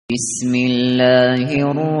بسم الله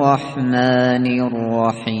الرحمن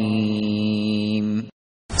الرحيم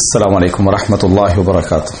السلام عليكم ورحمة الله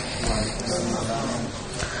وبركاته.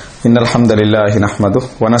 إن الحمد لله نحمده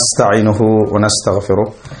ونستعينه ونستغفره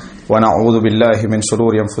ونعوذ بالله من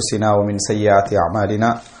شرور أنفسنا ومن سيئات أعمالنا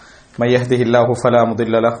من يهده الله فلا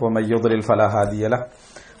مضل له ومن يضلل فلا هادي له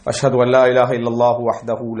وأشهد أن لا إله إلا الله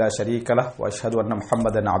وحده لا شريك له وأشهد أن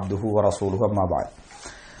محمدا عبده ورسوله أما بعد.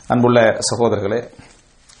 அன்புள்ள சகோதரர்களே,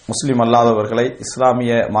 முஸ்லிம் அல்லாதவர்களை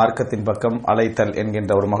இஸ்லாமிய மார்க்கத்தின் பக்கம் அழைத்தல்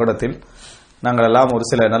என்கின்ற ஒரு மகுடத்தில் நாங்கள் எல்லாம் ஒரு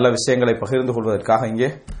சில நல்ல விஷயங்களை பகிர்ந்து கொள்வதற்காக இங்கே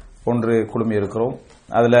ஒன்று குழுமி இருக்கிறோம்.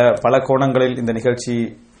 அதில் பல கோணங்களில் இந்த நிகழ்ச்சி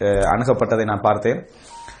அணுகப்பட்டதை நான் பார்த்தேன்.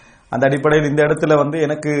 அந்த அடிப்படையில் இந்த இடத்துல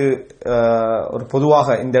எனக்கு ஒரு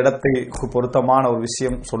பொதுவாக இந்த இடத்துக்கு பொருத்தமான ஒரு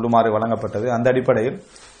விஷயம் சொல்லுமாறு வழங்கப்பட்டது. அந்த அடிப்படையில்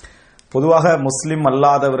பொதுவாக முஸ்லிம்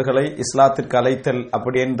அல்லாதவர்களை இஸ்லாத்திற்கு அழைத்தல்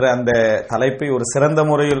அப்படி என்ற அந்த தலைப்பை ஒரு சிறந்த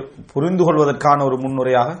முறையில் புரிந்து கொள்வதற்கான ஒரு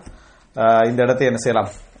முன்னுரையாக இந்த இடத்தை என்ன செய்யலாம்,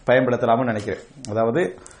 பயன்படுத்தலாம்னு நினைக்கிறேன். அதாவது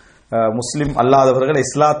முஸ்லிம் அல்லாதவர்களை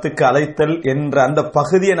இஸ்லாத்துக்கு அழைத்தல் என்ற அந்த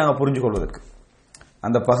பகுதியை நாங்கள் புரிஞ்சு கொள்வதற்கு,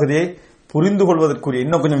 அந்த பகுதியை புரிந்து கொள்வதற்குரிய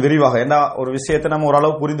இன்னும் கொஞ்சம் விரிவாக, ஏன்னா ஒரு விஷயத்தை நம்ம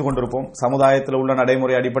ஓரளவு புரிந்து கொண்டிருப்போம், சமுதாயத்தில் உள்ள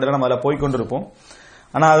நடைமுறை அடிப்படையில் நம்ம அதில் போய்கொண்டிருப்போம்.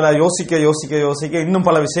 ஆனால் அதில் யோசிக்க யோசிக்க யோசிக்க இன்னும்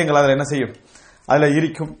பல விஷயங்கள் அதில் என்ன செய்யும், அதில்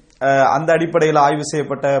இருக்கும். அந்த அடிப்படையில் ஆய்வு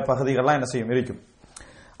செய்யப்பட்ட பகுதிகள்லாம் என்ன செய்யும், இருக்கும்.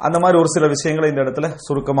 அந்த மாதிரி ஒரு சில விஷயங்களை இந்த இடத்துல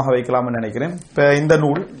சுருக்கமாக வைக்கலாம்னு நினைக்கிறேன். இப்போ இந்த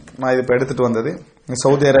நூல் நான் இது இப்போ எடுத்துட்டு வந்தது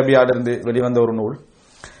சவுதி அரேபியாவிலிருந்து வெளிவந்த ஒரு நூல்.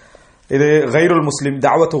 இது கைருல் முஸ்லிம்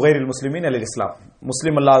தாவத்து கைருல் முஸ்லிமின் அல் இஸ்லாம்,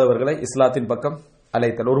 முஸ்லிம் அல்லாதவர்களை இஸ்லாத்தின் பக்கம்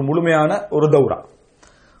அழைத்தல், ஒரு முழுமையான ஒரு தௌரா,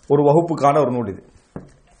 ஒரு வகுப்புக்கான ஒரு நூல் இது.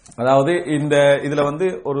 அதாவது இந்த இதுல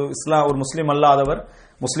ஒரு ஒரு முஸ்லிம் அல்லாதவர்,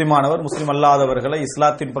 முஸ்லிமானவர் முஸ்லிம் அல்லாதவர்களை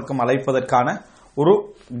இஸ்லாத்தின் பக்கம் அழைப்பதற்கான ஒரு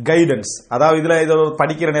கைடன்ஸ். அதாவது இதுல இதை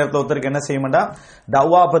படிக்கிற நேரத்தில் ஒருத்தருக்கு என்ன செய்யும்டா,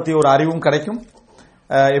 தவ்வா பத்தி ஒரு அறிவும் கிடைக்கும்,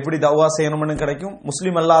 எப்படி தவ்வா செய்யணும்னு கிடைக்கும்,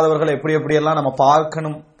 முஸ்லிம் அல்லாதவர்களை எப்படி எப்படியெல்லாம் நம்ம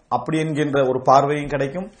பார்க்கணும் அப்படி என்கின்ற ஒரு பார்வையும்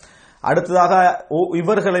கிடைக்கும். அடுத்ததாக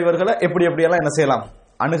இவர்களை எப்படி எப்படியெல்லாம் என்ன செய்யலாம்,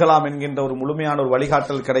 அணுகலாம் என்கின்ற ஒரு முழுமையான ஒரு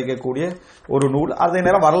வழிகாட்டல் கிடைக்கக்கூடிய ஒரு நூல். அதே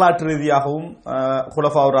நேரம் வரலாற்று ரீதியாகவும்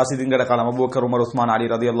குலஃபாவுர் ராஷிதீன்கிற காலம், அபூபக்கர், உமர், உஸ்மான், அலி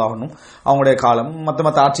ரலியல்லாஹு அன்ஹும் அவங்களுடைய காலம்,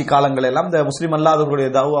 மற்ற ஆட்சி காலங்கள் எல்லாம் இந்த முஸ்லிம் அல்லாதவர்களுடைய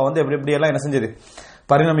தௌவா எப்படி எப்படி எல்லாம் என்ன செஞ்சது,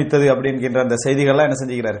 பரிணமித்தது அப்படிங்கிற அந்த செய்திகள்லாம் என்ன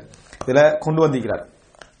செஞ்சுக்கிறார், இதுல கொண்டு வந்திருக்கிறார்.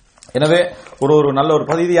 எனவே ஒரு நல்ல ஒரு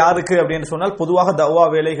பதிவு யாருக்கு அப்படின்னு சொன்னால், பொதுவாக தவ்வா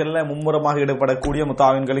வேலைகள்ல மும்முரமாக ஈடுபடக்கூடிய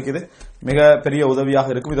முத்தாவின்களுக்கு இது மிக பெரிய உதவியாக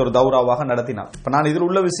இருக்கும். இது ஒரு தௌராவாக நடத்தினார். இப்ப நான் இதில்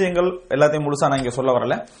உள்ள விஷயங்கள் எல்லாத்தையும் முழுசா நான் இங்க சொல்ல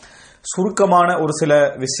வரல, சுருக்கமான ஒரு சில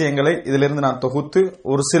விஷயங்களை இதிலிருந்து நான் தொகுத்து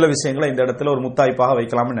ஒரு சில விஷயங்களை இந்த இடத்துல ஒரு முத்தாய்ப்பாக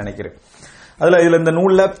வைக்கலாம்னு நினைக்கிறேன். இதுல இந்த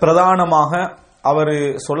நூல்ல பிரதானமாக அவர்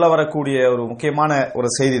சொல்ல வரக்கூடிய ஒரு முக்கியமான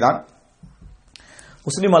ஒரு செய்தி தான்,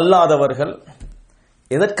 முஸ்லிம் அல்லாதவர்கள்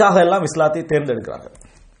எதற்காக எல்லாம் இஸ்லாத்தை தேர்ந்தெடுக்கிறார்கள்.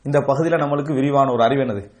 இந்த பகுதியில் நம்மளுக்கு விரிவான ஒரு அறிவு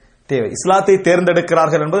என்னது தேவை. இஸ்லாத்தை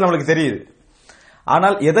தேர்ந்தெடுக்கிறார்கள் என்பது நம்மளுக்கு தெரியுது,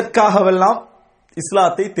 ஆனால் எதற்காகவெல்லாம்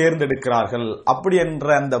இஸ்லாத்தை தேர்ந்தெடுக்கிறார்கள் அப்படி என்ற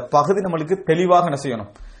அந்த பகுதி நம்மளுக்கு தெளிவாக என்ன செய்யணும்,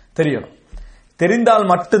 தெரியணும். தெரிந்தால்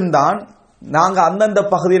மட்டும்தான் நாங்க அந்தந்த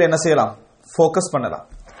பகுதியில் என்ன செய்யலாம், போக்கஸ் பண்ணலாம்.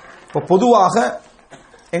 இப்போ பொதுவாக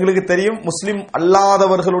எங்களுக்கு தெரியும், முஸ்லிம்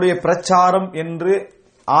அல்லாதவர்களுடைய பிரச்சாரம் என்று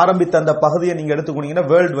ஆரம்பித்த அந்த பகுதியை நீங்க எடுத்துக்கொண்டீங்கன்னா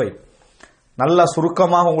வேர்ல்டு வைட் நல்லா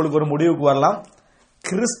சுருக்கமாக உங்களுக்கு ஒரு முடிவுக்கு வரலாம்,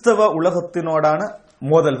 கிறிஸ்தவ உலகத்தினோடான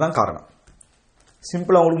மோதல் தான் காரணம்.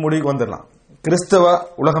 சிம்பிளா உங்களுக்கு முடிவுக்கு வந்துடலாம். கிறிஸ்தவ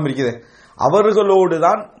உலகம் இருக்குது, அவர்களோடு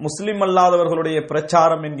தான் முஸ்லிம் அல்லாதவர்களுடைய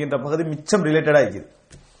பிரச்சாரம் என்கின்ற பகுதி மிச்சம் ரிலேட்டடா இருக்குது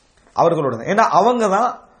அவர்களோட. ஏன்னா அவங்க தான்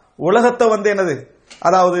உலகத்தை என்னது,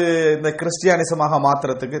 அதாவது இந்த கிறிஸ்டியானிசமாக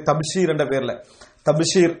மாத்திரத்துக்கு தப்ஷீர் என்ற பேர்ல,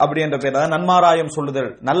 தப்ஷீர் அப்படி என்ற பேர், நன்மாராயம்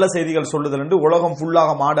சொல்லுதல், நல்ல செய்திகள் சொல்லுதல் என்று உலகம்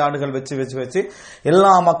ஃபுல்லாக மாடாடுகள் வச்சு வச்சு வச்சு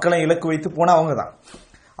எல்லா மக்களையும் இலக்கு வைத்து போன அவங்க தான்.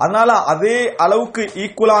 அதனால அதே அளவுக்கு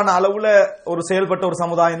ஈக்குவலான அளவுல ஒரு செயல்பட்ட ஒரு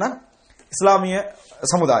சமுதாயம் தான் இஸ்லாமிய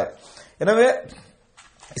சமுதாயம். எனவே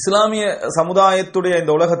இஸ்லாமிய சமுதாயத்துடைய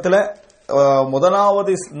இந்த உலகத்துல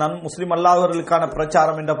முதலாவது முஸ்லிம் அல்லாதவர்களுக்கான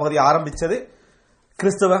பிரச்சாரம் என்ற பகுதி ஆரம்பிச்சது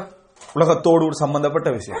கிறிஸ்தவ உலகத்தோடு ஒரு சம்பந்தப்பட்ட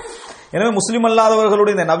விஷயம். எனவே முஸ்லிம்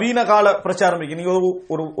அல்லாதவர்களுடைய இந்த நவீன கால பிரச்சாரம், நீங்க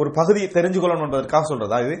ஒரு பகுதி தெரிஞ்சுக்கொள்ளணும் என்பதற்காக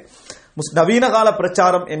சொல்றதா இது, நவீன கால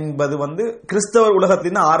பிரச்சாரம் என்பது கிறிஸ்தவ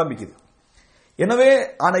உலகத்திலிருந்து ஆரம்பிக்குது. எனவே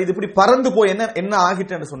ஆனா இது இப்படி பறந்து போய் என்ன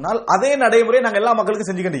ஆகிட்டு சொன்னால், அதே நடைமுறையை நாங்கள் எல்லா மக்களுக்கும்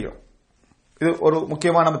செஞ்சுக்கிட்டோம். இது ஒரு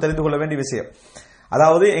முக்கியமா நம்ம தெரிந்து கொள்ள வேண்டிய விஷயம்.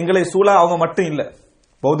 அதாவது எங்களை சூழ அவங்க மட்டும் இல்ல,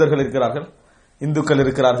 பௌத்தர்கள் இருக்கிறார்கள், இந்துக்கள்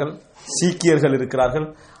இருக்கிறார்கள், சீக்கியர்கள் இருக்கிறார்கள்,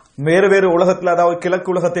 வேறு வேறு உலகத்தில், அதாவது கிழக்கு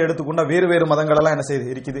உலகத்தை எடுத்துக்கொண்ட வேறு வேறு மதங்கள் எல்லாம் என்ன செய்து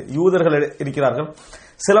இருக்குது, யூதர்கள் இருக்கிறார்கள்.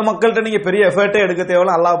 சில மக்கள்கிட்ட நீங்க பெரிய எஃபர்ட்டே எடுக்க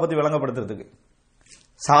தேவையில்ல அல்லாஹ் பத்தி விளங்கப்படுத்துறதுக்கு.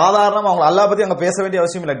 சாதாரணமா அவங்க அல்லாஹ் பத்தி அங்க பேச வேண்டிய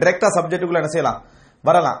அவசியம் இல்லை, டைரக்டா சப்ஜெக்டுக்குள்ள என்ன செய்யலாம்,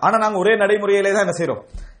 வரலாம். ஆனா நாங்க ஒரே நடைமுறையிலே தான் என்ன செய்யறோம்,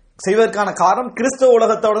 செய்வதற்கான காரணம் கிறிஸ்தவ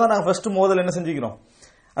உலகத்தோட தான் நாங்க ஃபர்ஸ்ட் மோதல் என்ன செஞ்சுக்கிறோம்,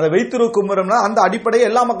 அதை வைத்திருக்கும் அந்த அடிப்படையை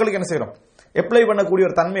எல்லா மக்களுக்கும் என்ன செய்யறோம், அப்ளை பண்ணக்கூடிய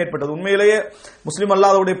ஒரு தன்மை ஏற்பட்டது. உண்மையிலேயே முஸ்லிம்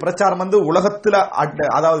அல்லாதவுடைய பிரச்சாரம் உலகத்துல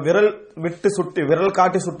அதாவது விரல்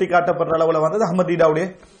காட்டி சுட்டி காட்டப்படுற அளவுல வந்தது அஹ்மத் தீடாவுடைய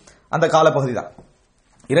அந்த காலப்பகுதி தான்.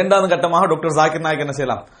 இரண்டாவது கட்டமாக டாக்டர் ஜாகிர் நாயக் என்ன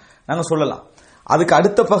செய்யலாம், நாங்க சொல்லலாம். அதுக்கு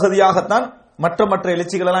அடுத்த பகுதியாகத்தான் மற்ற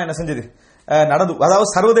எழுச்சிகள் எல்லாம் என்ன செஞ்சது நடந்து, அதாவது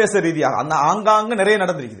சர்வதேச ரீதியாக அந்த ஆங்காங்க நிறைய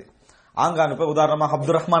நடந்திருக்குது. ஆங்காங்க இப்ப உதாரணமாக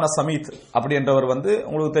அப்துல் ரஹ்மான் சமீத் அப்படி என்றவர்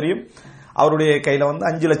உங்களுக்கு தெரியும், அவருடைய கையில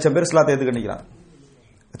 5 லட்சம் பேர் இஸ்லாத்தை ஏற்றுக்கணிக்கிறாங்க.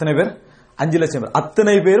 எத்தனை பேர்? 5 லட்சம் பேர்.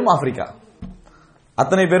 அத்தனை பேரும்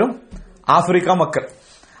ஆப்பிரிக்கா மக்கள்.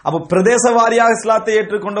 அப்ப பிரதேச வாரியாக இஸ்லாத்தை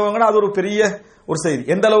ஏற்றுக்கொண்டவங்க அது ஒரு பெரிய ஒரு செய்தி.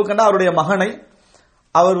 எந்த அளவுக்குன்னா அவருடைய மகனை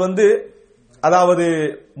அவர் அதாவது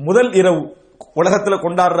முதல் இரவு உலகத்துல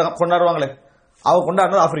கொண்டாடுவாங்களே, அவர்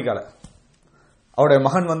கொண்டாடுறது ஆப்பிரிக்கால. அவருடைய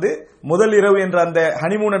மகன் முதல் இரவு என்ற அந்த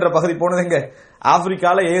ஹனிமூன் என்ற பகுதி போனது எங்க,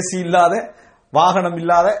 ஆப்பிரிக்கால. ஏசி இல்லாத, வாகனம்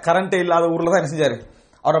இல்லாத, கரண்டே இல்லாத ஊர்ல தான் என்ன செஞ்சாரு,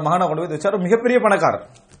 அவரோட மகனை கொண்டு போய் வச்சாரு. மிகப்பெரிய பணக்காரர்,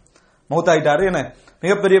 மௌத்தாயிட்டாரு. என்ன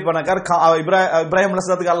மிகப்பெரிய பணக்காரர். இப்ராஹிம்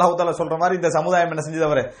அலைஹிஸ்ஸலாத்துக்கு அல்லாஹ் தஆலா சொல்ற மாதிரி இந்த சமுதாயம் என்ன செஞ்சது,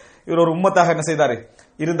 அவரை இவர் ஒரு உம்மத்தாக என்ன செய்தாரு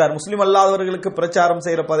இருந்தார். முஸ்லிம் அல்லாதவர்களுக்கு பிரச்சாரம்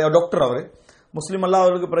செய்யற டாக்டர் அவரு முஸ்லிம்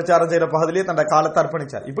அல்லாதவர்களுக்கு பிரச்சாரம் செய்யற பகுதியிலே தன்னுடைய காலத்தை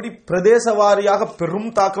அர்ப்பணிச்சார். இப்படி பிரதேச வாரியாக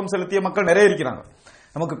பெரும் தாக்கம் செலுத்திய மக்கள் நிறைய இருக்கிறாங்க.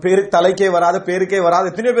 நமக்கு தலைக்கே வராத, பேருக்கே வராத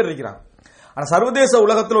எத்தனையோ பேர் இருக்கிறாங்க. ஆனா சர்வதேச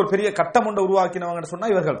உலகத்தில் ஒரு பெரிய கட்டம் ஒன்று உருவாக்கினவங்க சொன்னா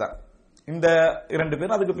இவர்கள் தான். இந்த 2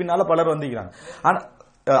 பேர், அதுக்கு பின்னால பலர் வந்திருக்கிறாங்க. ஆனா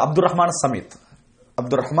அப்துல் ரஹ்மான்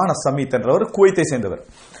சமீத் என்றவர் குவைத்தை சேர்ந்தவர்.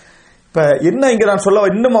 இப்ப என்ன இங்க நான் சொல்ல,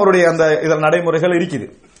 இன்னும் அவருடைய அந்த இதன் நடைமுறைகள் இருக்குது.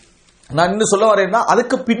 நான் இன்னும் சொல்ல வரேன்னா,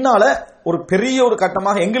 அதுக்கு பின்னால ஒரு பெரிய ஒரு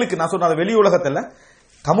கட்டமாக எங்களுக்கு, நான் சொன்ன வெளி உலகத்துல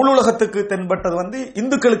தமிழ் உலகத்துக்கு தென்பட்டது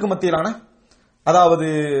இந்துக்களுக்கு மத்தியிலான, அதாவது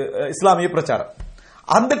இஸ்லாமிய பிரச்சாரம்.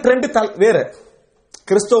 அந்த ட்ரெண்ட் வேற,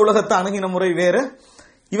 கிறிஸ்தவ உலகத்தை அணுகின முறை வேற,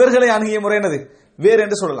 இவர்களை அணுகிய முறை என்னது வேற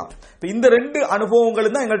என்று சொல்லலாம். இப்ப இந்த 2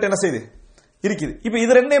 அனுபவங்களும் தான் எங்கள்கிட்ட என்ன செய்யுது இருக்குது. இப்ப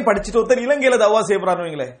இது 2ஐயும் படிச்சுட்டு ஒருத்தர் இலங்கையில தவா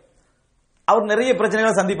செய்யப்படுறாரு, அவர் நிறைய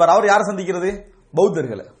பிரச்சனைகளை சந்திப்பார். அவர் யாரை சந்திக்கிறது?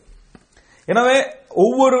 பௌத்தர்களை. எனவே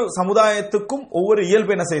ஒவ்வொரு சமுதாயத்துக்கும் ஒவ்வொரு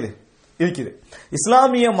இயல்பு என்ன செய்யுது இருக்குது.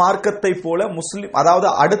 இஸ்லாமிய மார்க்கத்தை போல முஸ்லிம், அதாவது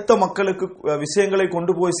அடுத்த மக்களுக்கு விஷயங்களை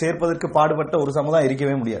கொண்டு போய் சேர்ப்பதற்கு பாடுபட்ட ஒரு சமுதாயம்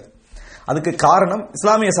இருக்கவே முடியாது. அதுக்கு காரணம்,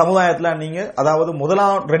 இஸ்லாமிய சமுதாயத்தில் நீங்க அதாவது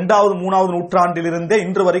 1ஆம் 2ஆவது 3ஆவது நூற்றாண்டிலிருந்தே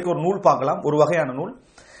இன்று வரைக்கும் ஒரு நூல் பார்க்கலாம், ஒரு வகையான நூல்.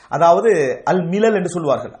 அதாவது அல் மிலல் என்று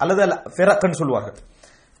சொல்வார்கள், அல்லது அல் ஃபெரக் என்று சொல்வார்கள்,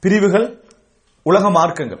 பிரிவுகள், உலக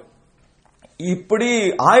மார்க்கங்கள். இப்படி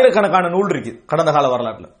ஆயிரக்கணக்கான நூல் இருக்கு கடந்த கால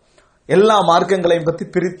வரலாற்றுல. எல்லா மார்க்கங்களையும் பற்றி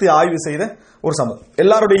பிரித்து ஆய்வு செய்த ஒரு சமூகம்.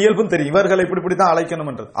 எல்லாருடைய இயல்பும் தெரியும், இவர்களை இப்படித்தான் அழைக்கணும்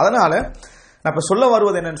என்றது. அதனால நான் இப்ப சொல்ல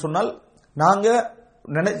வருவது என்னன்னு சொன்னால், நாங்க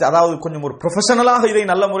அதாவது கொஞ்சம் ஒரு ப்ரொஃபஷனலாக இதை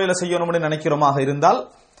நல்ல முறையில் செய்யணும்னு நினைக்கிறோமாக இருந்தால்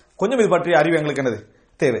கொஞ்சம் இது பற்றிய அறிவு எங்களுக்கு என்னது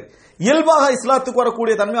தேவை. இயல்பாக இஸ்லாத்துக்கு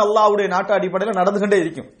வரக்கூடிய தன்மை அல்லாஹ்வுடைய நாட்டு அடிப்படையில் நடந்து கொண்டே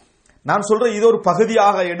இருக்கும். நான் சொல்றேன், இது ஒரு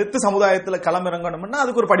பகுதியாக எடுத்து சமுதாயத்தில் களமிறங்கணும்னா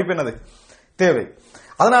அதுக்கு ஒரு படிப்பு என்னது தேவை.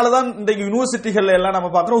 அதனாலதான் இந்த யூனிவர்சிட்டிகள் எல்லாம் நம்ம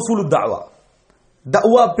பார்க்கிறோம், உசூலு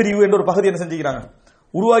தஅவா பிரிவு என்ற ஒரு பகுதி என்ன செஞ்சுக்கிறாங்க,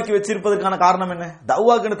 உருவாக்கி வச்சிருப்பதற்கான காரணம் என்ன?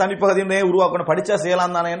 தஅவாக்கு தனி பகுதியை உருவாக்கணும், படிச்சா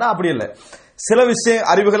செய்யலாம் தானே என்றா அப்படி இல்லை. சில விஷய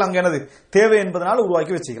அறிவுகள் அங்க என்னது தேவை என்பதனால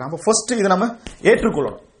உருவாக்கி வச்சுக்கிறாங்க. ஃபர்ஸ்ட் இதை நம்ம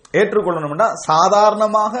ஏற்றுக்கொள்ளணும்னா,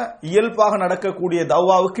 சாதாரணமாக இயல்பாக நடக்கக்கூடிய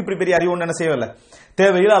தஅவாவுக்கு இப்படி பெரிய அறிவு என்ன செய்யவில்லை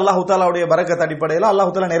தேவையில். அல்லாஹ் தஆலாவுடைய பரக்கத் அடிப்படையில்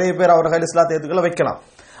அல்லாஹ் தஆலா நிறைய பேர் அவர்கள் இஸ்லாத்தை ஏற்றுக்கொள்ள வைக்கலாம்.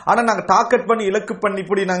 ஆனா நாங்க டார்கெட் பண்ணி, இலக்கு பண்ணி,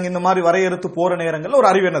 இப்படி நாங்க இந்த மாதிரி வரையறுத்து போற நேரங்களில் ஒரு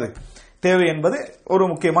அறிவு என்னது தேவை என்பது ஒரு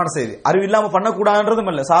முக்கியமான செய்தி. அறிவு இல்லாம பண்ணக்கூடாதுன்றதும்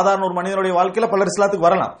இல்லை. சாதாரண ஒரு மனிதனுடைய வாழ்க்கையில பலர் இஸ்லாத்துக்கு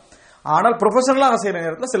வரலாம். ஆனால் ப்ரொஃபஷனலாக செய்யற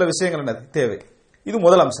நேரத்தில் சில விஷயங்கள் என்னது தேவை. இது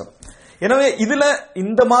முதல் அம்சம். எனவே இதுல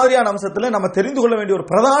இந்த மாதிரியான அம்சத்துல நம்ம தெரிந்து கொள்ள வேண்டிய ஒரு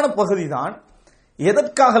பிரதான பகுதி தான்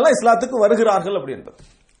எதற்காகலாம் இஸ்லாத்துக்கு வருகிறார்கள் அப்படி என்பது.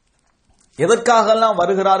 எதற்காகலாம்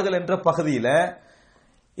வருகிறார்கள் என்ற பகுதியில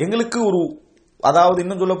எங்களுக்கு ஒரு, அதாவது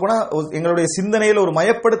இன்னும் சொல்ல போனா எங்களுடைய சிந்தனையில் ஒரு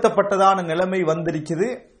மயப்படுத்தப்பட்டதான நிலைமை வந்திருக்குது.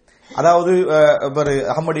 அதாவது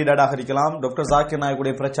அஹ்மதி டாடாக இருக்கலாம், டாக்டர் ஜாக்கிர்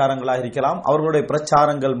நாயக்குடைய பிரச்சாரங்களாக இருக்கலாம், அவர்களுடைய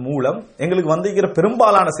பிரச்சாரங்கள் மூலம் எங்களுக்கு வந்திருக்கிற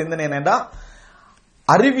பெரும்பாலான சிந்தனை என்னன்னா,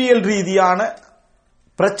 அறிவியல் ரீதியான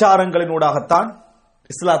பிரச்சாரங்களினூடாகத்தான்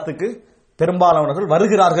இஸ்லாத்துக்கு பெரும்பாலானவர்கள்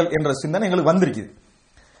வருகிறார்கள் என்ற சிந்தனை எங்களுக்கு வந்திருக்குது.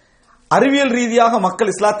 அறிவியல் ரீதியாக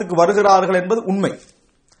மக்கள் இஸ்லாத்துக்கு வருகிறார்கள் என்பது உண்மை.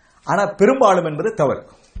 ஆனா பெரும்பாலும் என்பது தவறு.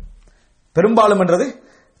 பெரும்பாலும் என்றது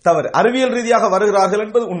தவறு. அறிவியல் ரீதியாக வருகிறார்கள்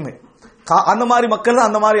என்பது உண்மை. அந்த மாதிரி மக்கள் தான்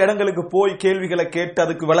அந்த மாதிரி இடங்களுக்கு போய் கேள்விகளை கேட்டு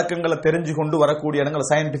அதுக்கு விளக்கங்களை தெரிஞ்சு கொண்டு வரக்கூடிய இடங்கள்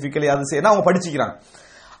சயின்டிபிக்கலி அது செய்ய அவங்க படிச்சுக்கிறாங்க.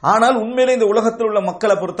 ஆனால் உண்மையிலே இந்த உலகத்தில் உள்ள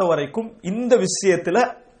மக்களை பொறுத்த வரைக்கும் இந்த விஷயத்துல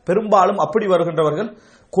பெரும்பாலும் அப்படி வருகின்றவர்கள்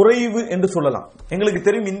குறைவு என்று சொல்லலாம். எங்களுக்கு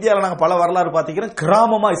தெரியும், இந்தியாவில் நாங்கள் பல வரலாறு பார்த்திக்கிறோம்,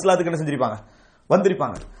 கிராமமா இஸ்லாத்துக்கு என்ன செஞ்சிருப்பாங்க,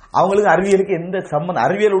 வந்திருப்பாங்க. அவங்களுக்கு அறிவியலுக்கு எந்த சம்பந்தம்,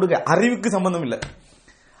 அறிவியலோட அறிவுக்கு சம்பந்தம் இல்லை.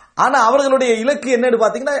 ஆனா அவர்களுடைய இலக்கு என்னன்னு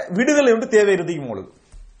பாத்தீங்கன்னா, விடுதலை ஒன்று தேவை இருந்தது.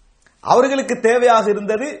 அவர்களுக்கு தேவையாக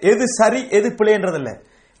இருந்தது எது சரி எது பிழைன்றதில்ல,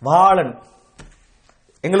 வாழணும்,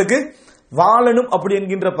 எங்களுக்கு வாழணும் அப்படி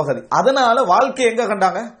என்கின்ற பகுதி. அதனால வாழ்க்கை எங்க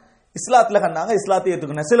கண்டாங்க? இஸ்லாத்துல கண்டாங்க, இஸ்லாத்தை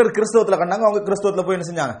ஏத்துக்கணும். சிலர் கிறிஸ்தவத்துல கண்டாங்க, அவங்க கிறிஸ்தவத்துல போய் என்ன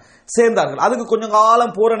செஞ்சாங்க? சேர்ந்தார்கள். அதுக்கு கொஞ்சம்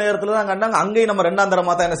காலம் போற நேரத்துல தான் கண்டாங்க, அங்கேயும் நம்ம ரெண்டாம்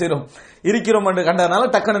தரமா தான் என்ன செய்யறோம் இருக்கிறோம் என்று கண்டதுனால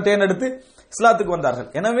டக்குன்னு தேர்ந்தெடுத்து இஸ்லாத்துக்கு வந்தார்கள்.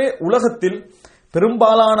 எனவே உலகத்தில்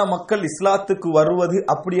பெரும்பாலான மக்கள் இஸ்லாத்துக்கு வருவது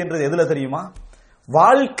அப்படி என்றது எதுல தெரியுமா?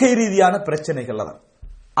 வாழ்க்கை ரீதியான பிரச்சனைகள் தான்.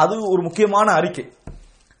 அது ஒரு முக்கியமான அறிக்கை.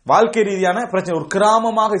 வாழ்க்கை ரீதியான பிரச்சனை. ஒரு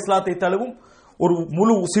கிராமமாக இஸ்லாத்தை தழுவும், ஒரு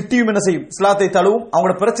முழு சிட்டியும் என்ன செய்யும்? இஸ்லாத்தை தழுவும்.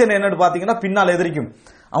 அவங்களோட பிரச்சனை என்னன்னு பாத்தீங்கன்னா பின்னால் எதிரிக்கும்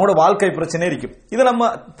அவங்களோட வாழ்க்கை பிரச்சனை இருக்கும். இது நம்ம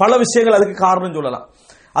பல விஷயங்கள் அதுக்கு காரணம் சொல்லலாம்.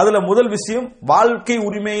 அதுல முதல் விஷயம், வாழ்க்கை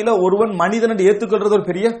உரிமையில ஒருவன் மனிதன் ஏற்றுக்கொள்றது ஒரு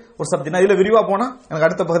பெரிய ஒரு சப்ஜெக்ட். இதுல விரிவா போனா எனக்கு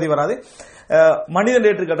அடுத்த பகுதி வராது. மனிதன்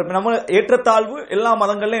ஏற்றுக்கொள்ற நம்ம ஏற்றத்தாழ்வு எல்லா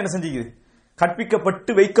மதங்கள்ல என்ன செஞ்சுக்குது?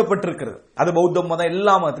 கற்பிக்கப்பட்டு வைக்கப்பட்டிருக்கிறது. அது பௌத்த மதம்,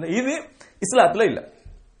 எல்லா மதத்திலும். இது இஸ்லாத்துல இல்ல.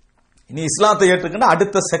 இனி இஸ்லாத்தை ஏற்றுக்கின்ற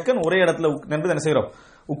அடுத்த செகண்ட் ஒரே இடத்துல நின்று என்ன செய்யறோம்?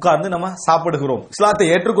 உட்கார்ந்து நம்ம சாப்பிடுகிறோம். இஸ்லாத்தை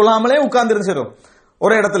ஏற்றுக்கொள்ளாமலே உட்கார்ந்து என்ன செய்யறோம்?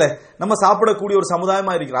 ஒரே இடத்துல நம்ம சாப்பிடக்கூடிய ஒரு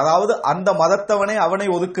சமுதாயமா இருக்கிறோம். அதாவது அந்த மதத்தவனை அவனை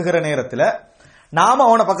ஒதுக்குகிற நேரத்துல நாம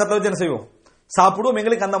அவனை பக்கத்துல வச்சு என்ன செய்வோம்? சாப்பிடுவோம்.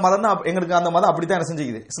 எங்களுக்கு அந்த மதம் தான், எங்களுக்கு அந்த மதம் அப்படித்தான் என்ன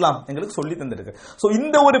செஞ்சுக்குது? இஸ்லாம் எங்களுக்கு சொல்லி தந்திருக்கு. சோ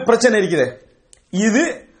இந்த ஒரு பிரச்சனை இருக்குது. இது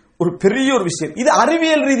ஒரு பெரிய ஒரு விஷயம். இது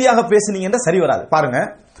அறிவியல் ரீதியாக பேசுனீங்கன்னா சரி வராது. பாருங்க,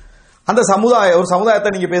 அந்த ஒரு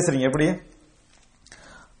சமுதாயத்தை நீங்க பேசுறீங்க எப்படி?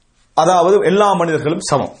 அதாவது எல்லா மனிதர்களும்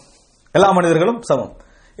சமம், எல்லா மனிதர்களும் சமம்,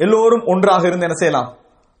 எல்லோரும் ஒன்றாக இருந்து என்ன செய்யலாம்?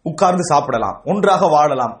 உட்கார்ந்து சாப்பிடலாம், ஒன்றாக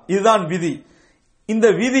வாழலாம், இதுதான் விதி. இந்த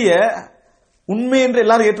விதியை உண்மை என்று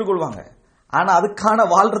எல்லாரும் ஏற்றுக்கொள்வாங்க. ஆனா அதுக்கான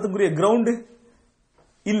வாழ்றதுக்குரிய கிரவுண்ட்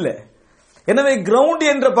இல்ல. எனவே கிரவுண்ட்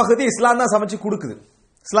என்ற பகுதி இஸ்லாம் தான் சமைச்சு கொடுக்குது.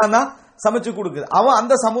 இஸ்லாம் தான் சமைச்சு கொடுக்குது. அவன்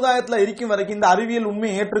அந்த சமுதாயத்துல இருக்கும் வரைக்கும் இந்த அறிவியல்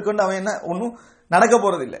உண்மையை ஏற்றுக்கொண்டு அவன் என்ன ஒன்னும் நடக்க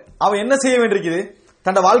போறது இல்லை. அவன் என்ன செய்ய வேண்டியிருக்குது?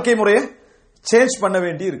 தன் வாழ்க்கை முறையை சேஞ்ச் பண்ண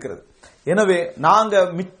வேண்டி இருக்கிறது. எனவே நாங்க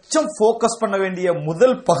மிச்சம் போக்கஸ் பண்ண வேண்டிய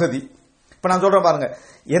முதல் பகுதி, இப்ப நான் சொல்றேன் பாருங்க,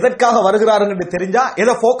 எதற்காக வருகிறார்கள் என்று தெரிஞ்சா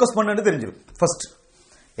எதை போக்கஸ் பண்ணு தெரிஞ்சிடும். ஃபர்ஸ்ட்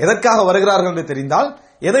எதற்காக வருகிறார்கள் என்று தெரிந்தால்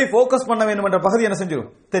எதை போக்கஸ் பண்ண வேண்டும் என்ற பகுதி என்ன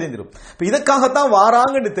செஞ்சிடும்? தெரிஞ்சிடும். இப்ப இதற்காகத்தான்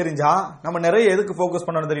வாராங்கன்னு தெரிஞ்சா நம்ம நிறைய எதுக்கு போக்கஸ்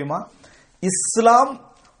பண்ணணும் தெரியுமா? இஸ்லாம்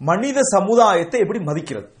மனித சமுதாயத்தை எப்படி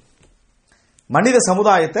மதிக்கிறது, மனித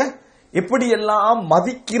சமுதாயத்தை எப்படி எல்லாம்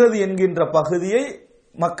மதிக்கிறது என்கின்ற பகுதியை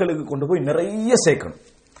மக்களுக்கு கொண்டு போய் நிறைய சேர்க்கணும்.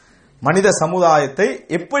 மனித சமுதாயத்தை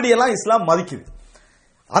எப்படியெல்லாம் இஸ்லாம் மதிக்குது,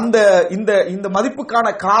 அந்த இந்த மதிப்புக்கான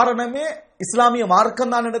காரணமே இஸ்லாமிய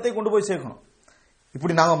மார்க்கம் தான் இடத்தை கொண்டு போய் சேர்க்கணும்.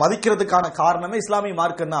 இப்படி நாங்க மதிக்கிறதுக்கான காரணமே இஸ்லாமிய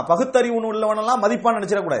மார்க்கம் தான். பகுத்தறிவு உள்ளவனெல்லாம் மதிப்பான்னு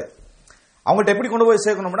நினைச்சிடக்கூடாது. அவங்கள்ட்ட எப்படி கொண்டு போய்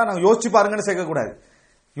சேர்க்கணும்னா, நாங்க யோசிச்சு பாருங்கன்னு சேர்க்கக்கூடாது.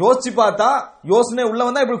 யோசிச்சு பார்த்தா யோசனை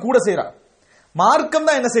உள்ளவன் தான் இப்படி கூட செய்யறான். மார்க்கம்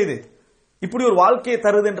தான் என்ன செய்யுது? இப்படி ஒரு வாழ்க்கையை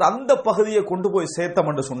தருது என்ற அந்த பகுதியை கொண்டு போய் சேர்த்தம்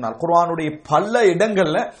என்று சொன்னால், குர்ஆனுடைய பல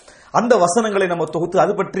இடங்கள்ல அந்த வசனங்களை நம்ம தொகுத்து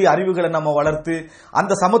அது பற்றிய அறிவுகளை நம்ம வளர்த்து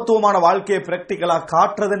அந்த சமத்துவமான வாழ்க்கையை பிராக்டிகலா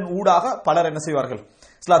காட்டுறதன் ஊடாக பலர் என்ன செய்வார்கள்?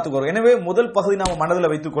 இஸ்லாத்துக்கு வரும். எனவே முதல் பகுதி நாம் மனதில்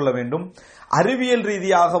வைத்துக் கொள்ள வேண்டும். அறிவியல்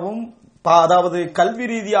ரீதியாகவும் அதாவது கல்வி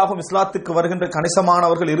ரீதியாகவும் இஸ்லாத்துக்கு வருகின்ற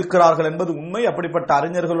கணிசமானவர்கள் இருக்கிறார்கள் என்பது உண்மை. அப்படிப்பட்ட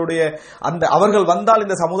அறிஞர்களுடைய அந்த அவர்கள் வந்தால்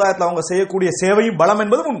இந்த சமுதாயத்தில் அவங்க செய்யக்கூடிய சேவையும் பலம்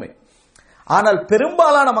என்பது உண்மை. ஆனால்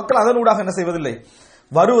பெரும்பாலான மக்கள் அதனூடாக என்ன செய்வதில்லை?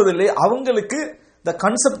 வருவதில்லை. அவங்களுக்கு இந்த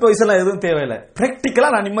கான்செப்ட் வைஸ் எல்லாம் எதுவும் தேவையில்லை. பிராக்டிக்கலா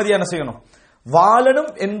நான் நிம்மதியா என்ன செய்யணும்? வாழணும்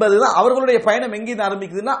என்பதுதான் அவர்களுடைய பயணம். எங்கிருந்து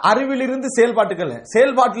ஆரம்பிக்குதுன்னா அறிவிலிருந்து செயல்பாட்டுகள்,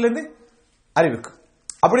 செயல்பாட்டிலிருந்து அறிவுக்கு.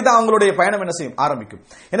 அப்படித்தான் அவங்களுடைய பயணம் என்ன செய்யும்? ஆரம்பிக்கும்.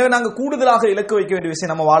 எனவே நாங்கள் கூடுதலாக இலக்கு வைக்க வேண்டிய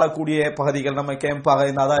விஷயம், நம்ம வாழக்கூடிய பகுதிகள் நம்ம கேம்பாக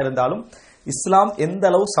இருந்தாதான் இருந்தாலும் இஸ்லாம் எந்த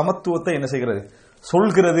அளவு சமத்துவத்தை என்ன செய்கிறது?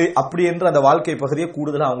 சொல்கிறது. அப்படி என்று அந்த வாழ்க்கை பகுதியை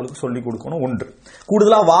கூடுதலாக அவங்களுக்கு சொல்லிக் கொடுக்கணும். ஒன்று,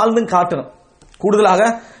 கூடுதலாக வாழ்ந்தும் காட்டணும், கூடுதலாக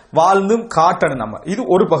வாழ்ந்தும் காட்டணும் நம்ம. இது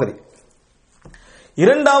ஒரு பகுதி.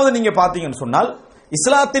 இரண்டாவது, நீங்க பாத்தீங்கன்னு சொன்னால்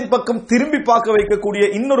இஸ்லாத்தின் பக்கம் திரும்பி பார்க்க வைக்கக்கூடிய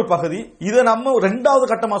இன்னொரு பகுதி, இதை நம்ம இரண்டாவது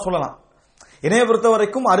கட்டமா சொல்லலாம். என்னைய பொறுத்த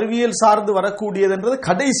வரைக்கும் அறிவியல் சார்ந்து வரக்கூடியதுன்றது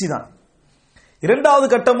கடைசி தான். இரண்டாவது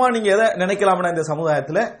கட்டமா நீங்க எதை நினைக்கலாம்னா, இந்த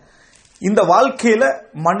சமுதாயத்துல இந்த வாழ்க்கையில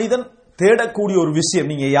மனிதன் தேடக்கூடிய ஒரு விஷயம்,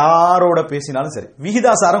 நீங்க யாரோட பேசினாலும் சரி,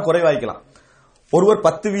 விகிதாசாரம் குறைவாய்க்கலாம். ஒருவர்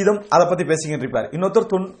 10% அதை பத்தி பேசிக்கிட்டு இருப்பார், இன்னொருத்தர்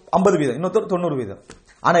 50%, இன்னொருத்தர் 90%.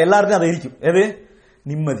 ஆனா எல்லாருக்கும் அது இருக்கும். எது?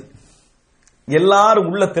 நிம்மதி. எல்லாரும்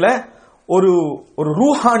உள்ளத்துல ஒரு ஒரு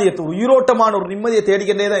ரூஹானியத்தை, ஒரு உயிரோட்டமான ஒரு நிம்மதியை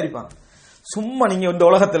தேடிக்கிட்டே தான் இருப்பாங்க. சும்மா நீங்க இந்த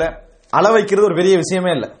உலகத்துல அளவைக்கிறது ஒரு பெரிய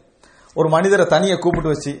விஷயமே இல்லை. ஒரு மனிதரை தனியை கூப்பிட்டு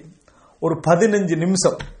வச்சு ஒரு 15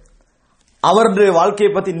 நிமிஷம் அவருடைய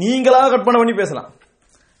வாழ்க்கையை பத்தி நீங்களாக கற்பனை பண்ணி பேசலாம்.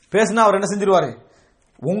 பேசினா அவர் என்ன செஞ்சிருவாரு?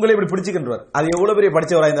 உங்களை இப்படி பிடிச்சுக்கின்றார். அது எவ்வளவு பெரிய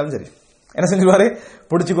படிச்சவராக இருந்தாலும் சரி, என்ன செஞ்சிருவாரு?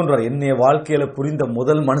 பிடிச்சு கொண்டுவார். என்னைய வாழ்க்கையில புரிந்த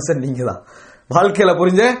முதல் மனுஷன் நீங்க தான். வாழ்க்கையில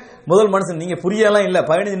புரிஞ்ச முதல் மனுஷன் நீங்க. புரியலாம் இல்ல,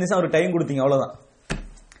 15 நிமிஷம் அவருக்கு டைம் கொடுத்தீங்க, அவ்வளவுதான்.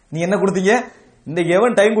 நீ என்ன கொடுத்தீங்க? இந்த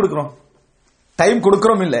எவன் டைம் கொடுக்கிறோம்? டைம்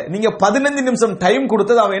கொடுக்கிறோம் இல்ல, நீங்க 15 நிமிஷம் டைம்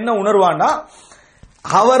கொடுத்தது அவன் என்ன உணர்வான்னா,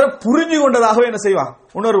 அவரை புரிஞ்சு கொண்டதாகவே என்ன செய்வான்,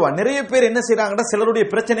 உணர்வான். நிறைய பேர் என்ன செய்யறாங்கன்னா, சிலருடைய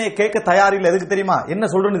பிரச்சனையை கேட்க தயாரில்லை. எதுக்கு தெரியுமா? என்ன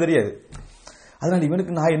சொல்றேன்னு தெரியாது. அதனால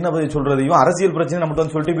இவனுக்கு நான் என்ன பதில் சொல்றது, இவன் அரசியல் பிரச்சனை நம்மகிட்ட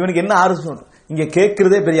வந்து சொல்லிட்டு இவனுக்கு என்ன ஆறுதல் சொல்றது. இங்க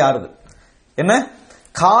கேட்கிறதே பெரிய ஆறுதல். என்ன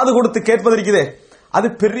காது கொடுத்து கேட்பது இருக்குதே, அது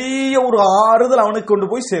பெரிய ஒரு ஆறுதல் அவனுக்கு கொண்டு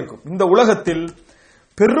போய் சேர்க்கும். இந்த உலகத்தில்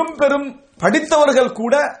பெரும் பெரும் படித்தவர்கள்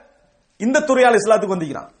கூட இந்த துறையால் இஸ்லாத்துக்கு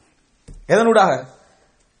வந்திருக்கிறான். எதனூடாக?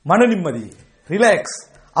 மன நிம்மதி, ரிலாக்ஸ்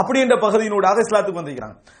அப்படின்ற பகுதியினூடாக இஸ்லாத்துக்கு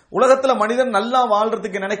வந்திருக்கிறாங்க. உலகத்துல மனிதன் நல்லா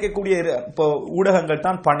வாழ்றதுக்கு நினைக்கக்கூடிய ஊடகங்கள்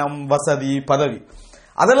தான் பணம், வசதி, பதவி.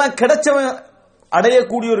 அதெல்லாம் கிடைச்சவன்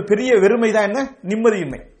அடையக்கூடிய ஒரு பெரிய வெறுமை தான் என்ன?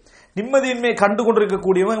 நிம்மதியின்மை. நிம்மதியின்மையை கண்டு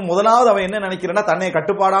கொண்டிருக்கக்கூடியவன் முதலாவது அவன் என்ன நினைக்கிறான்னா, தன்னை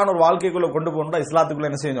கட்டுப்பாடான ஒரு வாழ்க்கைக்குள்ள கொண்டு போகணும், இஸ்லாத்துக்குள்ள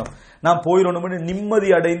என்ன செய்யணும், நான் போயிடணும். நிம்மதி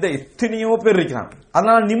அடைந்த எத்தனையோ பேர் இருக்கிறான்.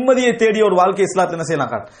 அதனால நிம்மதியை தேடிய ஒரு வாழ்க்கை இஸ்லாத்துல என்ன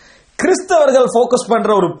செய்யலாம். கிறிஸ்தவர்கள் போக்கஸ்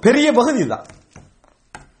பண்ற ஒரு பெரிய பகுதி தான்.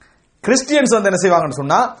 கிறிஸ்டியன்ஸ் வந்து என்ன செய்வாங்கன்னு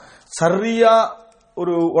சொன்னா, சரியா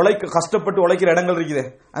ஒரு கஷ்டப்பட்டு உழைக்கிற இடங்கள் இருக்குது,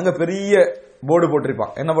 அங்க பெரிய போர்டு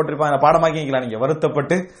போட்டிருப்பான். என்ன போட்டிருப்பான்? பாடமாக்கிக்கலாம் நீங்க.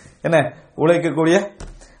 வருத்தப்பட்டு என்ன உழைக்கக்கூடிய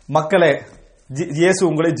மக்களே, இயேசு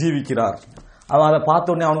உங்களை ஜீவிக்கிறார். அவன் அதை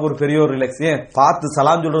பார்த்த உடனே அவனுக்கு ஒரு பெரிய ஒரு ரிலாக்ஸ். ஏன் பார்த்து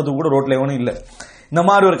சலாம் சொல்றது கூட ரோட்ல எவனும் இல்ல. இந்த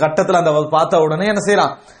மாதிரி ஒரு கட்டத்தில் அந்த பார்த்த உடனே என்ன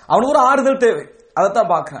செய்யறான், அவனுக்கு ஒரு ஆறுதல் தேவை.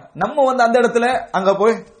 அதைத்தான் பார்க்கிறேன். நம்ம வந்து அந்த இடத்துல அங்க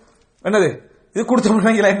போய் என்னது இது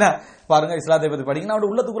கொடுத்தோம்னா என்ன பாருங்க, இஸ்லாத்தை பத்தி படிக்கணும், அவனோட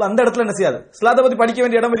உள்ளத்துக்குள்ள அந்த இடத்துல என்ன செய்யாது, இஸ்லாத்தை பத்தி படிக்க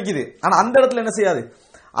வேண்டிய இடம் இருக்குது, ஆனா அந்த இடத்துல என்ன செய்யாது,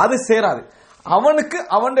 அது சேராது. அவனுக்கு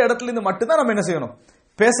அவன் இடத்துல இருந்து மட்டும்தான் நம்ம என்ன செய்யணும்,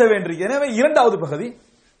 பேச வேண்டியிருக்கு. எனவே இரண்டாவது பகுதி,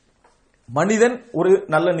 மனிதன் ஒரு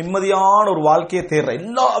நல்ல நிம்மதியான ஒரு வாழ்க்கையை தேடுற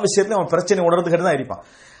எல்லா விஷயத்திலும் அவன் பிரச்சனை உணர்ந்துகிட்டு தான் இருப்பான்.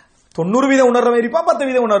 90% உணர்றவன் இருப்பான்,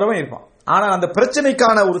 10% உணர்றவன் இருப்பான். ஆனா அந்த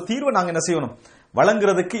பிரச்சனைக்கான ஒரு தீர்வை நாங்க என்ன செய்யணும்,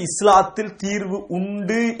 வழங்குறதுக்கு இஸ்லாத்தில் தீர்வு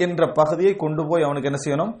உண்டு என்ற பகுதியை கொண்டு போய் அவனுக்கு என்ன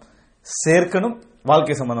செய்யணும், சேர்க்கணும்.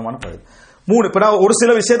 வாழ்க்கை சம்பந்தமான பகுதி 3. இப்ப நான் ஒரு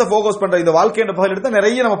சில விஷயத்தை போக்கஸ் பண்ற இந்த வாழ்க்கை என்ற பகுதி எடுத்தா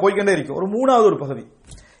நிறைய நம்ம போய்கிட்டே இருக்கோம். ஒரு 3வது ஒரு பகுதி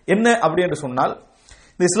என்ன அப்படி என்று சொன்னால்,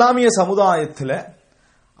 இந்த இஸ்லாமிய சமுதாயத்தில்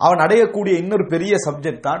அவன் அடையக்கூடிய இன்னொரு பெரிய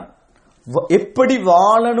சப்ஜெக்ட் தான் எப்படி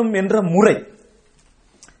வாழணும் என்ற முறை.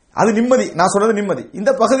 அது நிம்மதி. நான் சொல்றது நிம்மதி.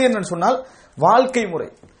 இந்த பகுதி என்னன்னு சொன்னால் வாழ்க்கை முறை.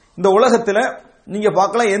 இந்த உலகத்தில் நீங்க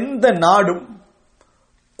பார்க்கலாம், எந்த நாடும்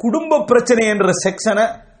குடும்ப பிரச்சனை என்ற செக்ஷனை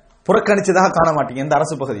புறக்கணிச்சதாக காண மாட்டீங்க. எந்த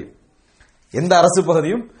அரசு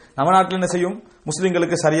பகுதியும் நம்ம நாட்டில் என்ன செய்யும்,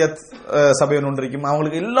 முஸ்லிம்களுக்கு ஷரியத் சபை ஒன்று இருக்கும்,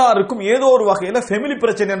 அவங்களுக்கு எல்லாருக்கும் ஏதோ ஒரு வகையில ஃபேமிலி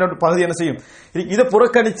பிரச்சனை என்ற பகுதி என்ன செய்யும், இதை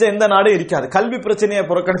புறக்கணிச்ச எந்த நாடும் இருக்காது. கல்வி பிரச்சனையை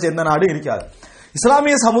புறக்கணிச்ச எந்த நாடும் இருக்காது.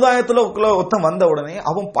 இஸ்லாமிய சமுதாயத்தில் ஒருத்தன் வந்த உடனே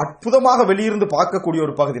அவன் அற்புதமாக வெளியிருந்து பார்க்கக்கூடிய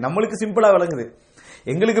ஒரு பகுதி நம்மளுக்கு சிம்பிளா விளங்குது.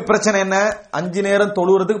 எங்களுக்கு பிரச்சனை என்ன, 5 நேரம்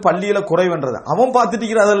தொழுறதுக்கு பள்ளியில குறைவன்றது. அவன் பார்த்துட்டு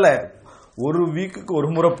இருக்கிறதல்ல, ஒரு வீக்குக்கு ஒரு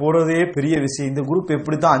முறை போறதே பெரிய விஷயம். இந்த குரூப்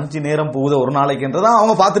எப்படித்தான் 5 நேரம் போகுது ஒரு நாளைக்குன்றதான்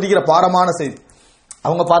அவங்க பார்த்துட்டு இருக்கிற பாரமான செய்தி.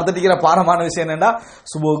 அவங்க பார்த்துட்டு இருக்கிற பாரமான விஷயம் என்னன்னா,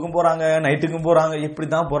 சுபோக்கும் போறாங்க, நைட்டுக்கும் போறாங்க,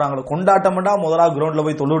 எப்படித்தான் போறாங்களோ. கொண்டாட்டம்டா முதலாவது கிரவுண்ட்ல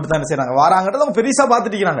போய் தொழுவிட்டு தான் செய்யறாங்க, வராங்கன்றது அவங்க பெருசா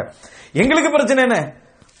பார்த்துட்டு இருக்கிறாங்க. எங்களுக்கு பிரச்சனை என்ன,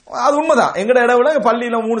 அது உண்மைதான். எங்கட இடவுல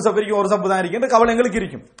பள்ளியில 3 சப்பு இருக்கும், 1 சப்பு தான் இருக்கின்ற கவலை எங்களுக்கு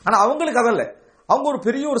இருக்கும். ஆனா அவங்களுக்கு அதல்ல, அவங்க ஒரு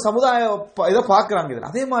பெரிய ஒரு சமுதாய இதை பாக்குறாங்க.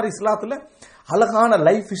 அதே மாதிரி இஸ்லாத்துல அழகான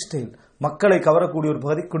லைஃப் ஸ்டைல், மக்களை கவரக்கூடிய ஒரு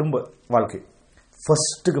பகுதி குடும்ப வாழ்க்கை.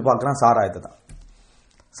 ஃபர்ஸ்ட்டுக்கு பார்க்கறான் சாராயத்தை தான்.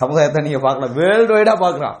 சமுதாயத்தை நீங்க பார்க்கலாம், வேர்ல்டு வைடா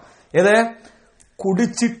பார்க்கறான். எதை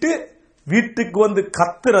குடிச்சிட்டு வீட்டுக்கு வந்து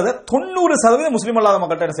கத்துறத 90% முஸ்லீம் அல்லாத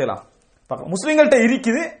மக்கள்கிட்ட என்ன செய்யலாம், முஸ்லீம்கள்ட்ட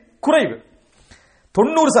இருக்குது குறைவு.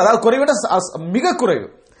 90%, அதாவது குறைவிட மிக குறைவு.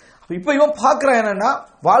 இப்ப இவன் பார்க்கறான் என்னன்னா,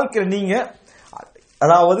 வாழ்க்கையில நீங்க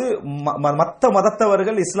அதாவது மத்த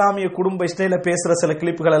மதத்தவர்கள் இஸ்லாமிய குடும்ப ஸ்டைல பேசுற சில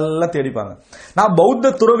கிளிப்புகள் எல்லாம் தேடிப்பாங்க. நான்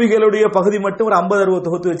பௌத்த துறவிகளுடைய பகுதி மட்டும் ஒரு 50-60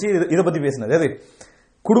 தொகுத்து வச்சு இதை பத்தி பேசினது. அது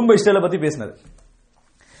குடும்ப ஸ்டைல பத்தி பேசினது.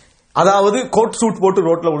 அதாவது கோட் சூட் போட்டு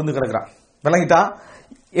ரோட்ல விழுந்து கிடக்குறான், விளங்கிட்டா.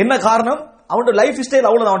 என்ன காரணம், அவனோட லைஃப் ஸ்டைல்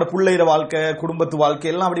அவ்வளவுதான். அவனோட பிள்ளைற வாழ்க்கை, குடும்பத்து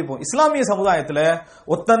வாழ்க்கை எல்லாம் அப்படி போகும். இஸ்லாமிய சமுதாயத்துல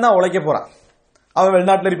ஒத்தன் தான் உழைக்க போறான், அவன்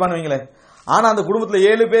வெளிநாட்டுல இருப்பான்னு வைங்களேன். ஆனா அந்த குடும்பத்துல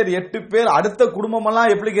 7 பேர் 8 பேர் அடுத்த குடும்பம்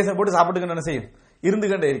எல்லாம் அப்ளிகேஷன் போட்டு சாப்பிட்டுக்க என்ன செய்யும்,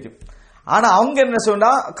 இருந்துகிட்டே இருக்கும். ஆனா அவங்க என்ன சொன்னா,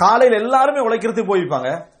 காலையில் எல்லாருமே உழைக்கிறதுக்கு போயிருப்பாங்க,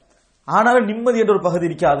 ஆனாலும் நிம்மதி என்ற ஒரு பகுதி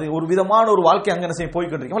இருக்காது. ஒரு விதமான ஒரு வாழ்க்கை அங்க என்ன செய்ய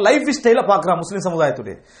போய்கிட்டு இருக்கோம். லைஃப் ஸ்டைல பாக்குறான் முஸ்லிம்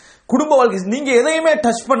சமுதாயத்துடைய குடும்ப வாழ்க்கை. நீங்க எதையுமே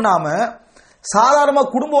டச் பண்ணாம சாதாரணமா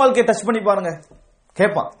குடும்ப வாழ்க்கையை டச் பண்ணி பாருங்க,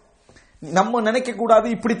 கேட்பான். நம்ம நினைக்க கூடாது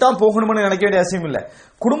இப்படித்தான் போகணும்னு நினைக்க வேண்டிய அவசியம் இல்ல.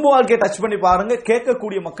 குடும்ப வாழ்க்கையை டச் பண்ணி பாருங்க,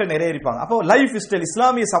 கேட்கக்கூடிய மக்கள் நிறைய இருப்பாங்க. அப்போ லைஃப் ஸ்டைல்,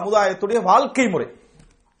 இஸ்லாமிய சமுதாயத்துடைய வாழ்க்கை முறை,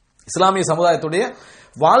 இஸ்லாமிய சமுதாயத்துடைய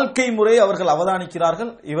வாழ்க்கை முறை அவர்கள்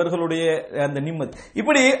அவதானிக்கிறார்கள். இவர்களுடைய அந்த நிம்மதி,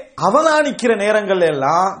 இப்படி அவதானிக்கிற நேரங்கள்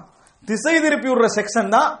எல்லாம் திசை திருப்பி விடுற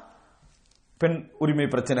செக்ஷன் தான் பெண் உரிமை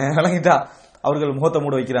பிரச்சனை. விளங்கிட்டா, அவர்கள் முகத்தை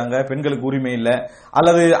மூட வைக்கிறாங்க, பெண்களுக்கு உரிமை இல்லை,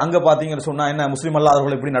 அல்லது அங்க பாத்தீங்கன்னு சொன்னா என்ன முஸ்லீம்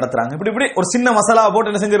அல்லாதவர்கள் எப்படி நடத்துறாங்க, இப்படி இப்படி ஒரு சின்ன மசாலா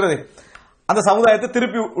போட்டு என்ன செஞ்சிருது, அந்த சமுதாயத்தை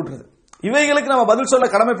திருப்பி விட்டுறது. இவைகளுக்கு நம்ம பதில் சொல்ல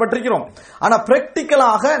கடமைப்பட்டிருக்கிறோம். ஆனா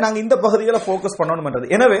பிராக்டிக்கலாக நாங்க இந்த பகுதிகளை போக்கஸ் பண்ணணும் என்றது.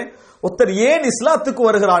 எனவே ஒருத்தர் ஏன் இஸ்லாத்துக்கு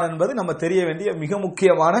வருகிறான் என்பது நம்ம தெரிய வேண்டிய மிக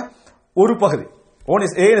முக்கியமான ஒரு பகுதி.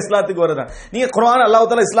 ஏன் இஸ்லாத்துக்கு வருகிறான்? நீங்க குர்ஆன் அல்லாஹ்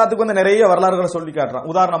தஆலா இஸ்லாத்துக்கு வந்து நிறைய வரலாறுகளை சொல்லி காட்டுறான்.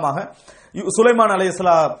 உதாரணமாக சுலைமான்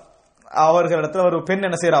அலைஹிஸ்ஸலாம் அவர்களிடத்துல ஒரு பெண்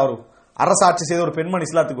என்ன செய்யறா, ஒரு அரசாட்சி செய்த ஒரு பெண்மணி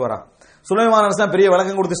இஸ்லாத்துக்கு வரா. சுலைமான் அலைஹிஸ்ஸலாம் பெரிய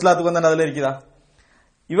விளக்கம் கொடுத்து இஸ்லாத்துக்கு வந்து அதுல இருக்குதா?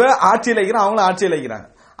 இவ ஆட்சியில் வைக்கிறான், அவங்களும் ஆட்சியில் வைக்கிறாங்க.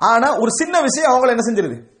 ஆனா ஒரு சின்ன விஷயம் அவங்களை என்ன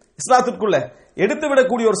செஞ்சிருது, இஸ்லாத்துக்குள்ள எடுத்து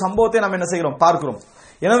விடக்கூடிய ஒரு சம்பவத்தை நம்ம என்ன செய்கிறோம், பார்க்கிறோம்.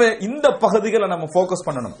 எனவே இந்த பகுதிகளை நம்ம போக்கஸ்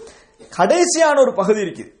பண்ணணும். கடைசியான ஒரு பகுதி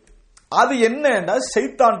இருக்கு, அது என்னன்னா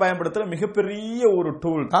ஷைத்தான் பயன்படுத்துற மிகப்பெரிய ஒரு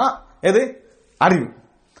டூல் தான் எது, அறிவு.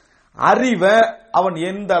 அறிவை அவன்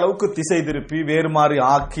எந்த அளவுக்கு திசை திருப்பி வேறு மாதிரி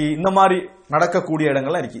ஆக்கி இந்த மாதிரி நடக்கக்கூடிய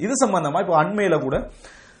இடங்கள்லாம் இருக்கு. இது சம்பந்தமா இப்போ அண்மையில கூட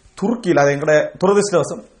துருக்கியில, அது எங்கட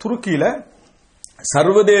துரதிருஷ்டவசம், துருக்கியில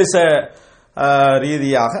சர்வதேச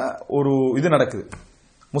ரீதியாக ஒரு இது நடக்குது.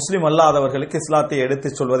 முஸ்லிம் அல்லாதவர்களுக்கு இஸ்லாத்தை எடுத்து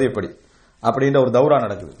சொல்வது எப்படி அப்படின்ற ஒரு தௌரா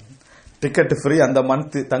நடக்குது. டிக்கெட் ஃப்ரீ, அந்த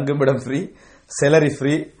மந்த் தங்குமிடம் ஃப்ரீ, சேலரி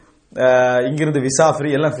ஃப்ரீ, இங்கிருந்து விசா ஃப்ரீ,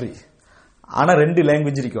 எல்லாம் ஃப்ரீ. ஆனா 2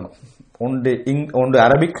 லாங்குவேஜ் இருக்கணும். ஒன்று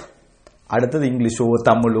அரபிக், அடுத்தது இங்கிலீஷோ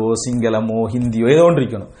தமிழோ சிங்களமோ ஹிந்தியோ ஏதோ ஒன்று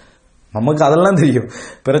இருக்கணும். நமக்கு அதெல்லாம் தெரியும்,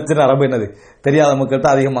 பிரச்சனை அரபு என்னது தெரியாத மக்கள்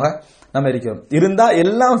தான் அதிகமாக நம்ம இருக்கணும். இருந்தா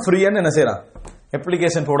எல்லாம் ஃப்ரீன்னு என்ன செய்யலாம்,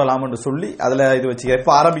 அப்ளிகேஷன் போடலாம் என்று சொல்லி அதுல இது வச்சுக்கிறேன்.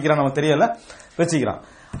 இப்ப ஆரம்பிக்கிறான் நம்ம தெரியல, வச்சுக்கிறான்.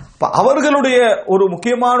 அவர்களுடைய ஒரு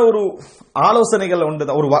முக்கியமான ஒரு ஆலோசனைகள்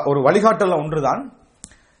ஒன்றுதான், ஒரு வழிகாட்டல் ஒன்றுதான்.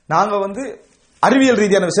 நாங்க வந்து அறிவியல்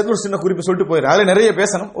ரீதியான விஷயத்துல ஒரு சின்ன குறிப்பு சொல்லிட்டு போயிடுறேன். அதுல நிறைய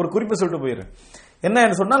பேசணும், ஒரு குறிப்பு சொல்லிட்டு போயிடுறேன். என்ன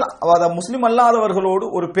சொன்னால், முஸ்லிம் அல்லாதவர்களோடு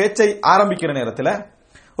ஒரு பேச்சை ஆரம்பிக்கிற நேரத்தில்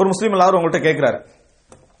ஒரு முஸ்லீம் அல்லாதவர் உங்கள்கிட்ட கேட்கிறாரு,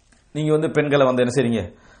 நீங்க வந்து பெண்களை வந்து என்ன செய்றீங்க,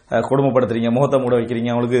 கொடுமைப்படுத்துறீங்க, முகத்தை மூட வைக்கிறீங்க,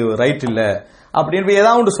 அவங்களுக்கு ரைட் இல்ல அப்படின்னு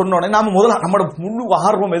ஏதாவது ஒன்று சொன்னோடனே நாம முதல்ல நம்மளோட முழு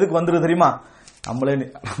ஆர்வம் எதுக்கு வந்துருது தெரியுமா,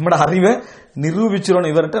 நம்மளோட அறிவை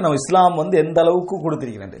நிரூபிச்சிடணும் இவர்கிட்ட நம்ம இஸ்லாம் வந்து எந்த அளவுக்கு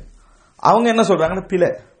கொடுத்திருக்கிறேன். அவங்க என்ன சொல்றாங்கன்னு பிள்ளை,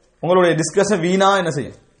 உங்களுடைய டிஸ்கஷன் வீணா என்ன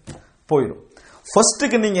செய்யும், போயிடும்.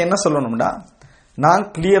 ஃபர்ஸ்ட்டுக்கு நீங்க என்ன சொல்லணும்னா, நான்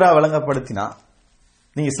கிளியரா விளங்கப்படுத்தினா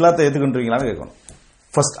நீங்க இஸ்லாத்தை ஏத்துக்கின்றீங்களான்னு கேட்கணும்.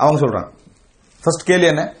 ஃபர்ஸ்ட் அவங்க சொல்றாங்க, ஃபர்ஸ்ட் கேள்வி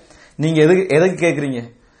என்ன, நீங்க எதுக்கு கேட்கறீங்க,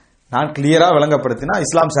 நான் கிளியரா விளங்கப்படுத்தினா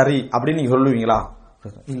இஸ்லாம் சரி அப்படின்னு நீங்க சொல்லுவீங்களா?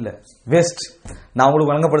 இல்ல, வேஸ்ட். நான்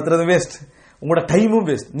உங்களுக்கு விளங்கப்படுத்துறது வேஸ்ட், உங்களோட டைமும்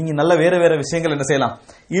வேஸ்ட். நீங்க நல்ல வேற வேற விஷயங்கள் என்ன செய்யலாம்,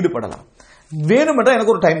 ஈடுபடலாம். வேணுமென்றா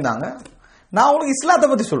எனக்கு ஒரு டைம் தாங்க, நான் உங்களுக்கு இஸ்லாத்தை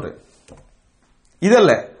பத்தி சொல்றேன்,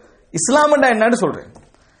 இதல்ல இஸ்லாம் என்னன்னு சொல்றேன்.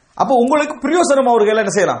 அப்போ உங்களுக்கு பிரயோசனம் அவர்கள்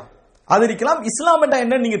என்ன செய்யலாம், அது இருக்கலாம். இஸ்லாம்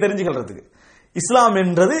என்ன நீங்க தெரிஞ்சுக்கிறதுக்கு, இஸ்லாம்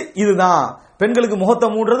என்றது இதுதான், பெண்களுக்கு முகத்தை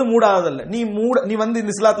மூடுறது மூடாதல்ல. நீ வந்து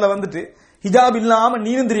இந்த இஸ்லாத்துல வந்துட்டு ஹிஜாப் இல்லாம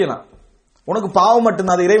நீனும் தெரியலாம், உனக்கு பாவம்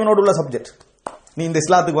மட்டும்தான், அது இறைவனோடு உள்ள சப்ஜெக்ட். நீ இந்த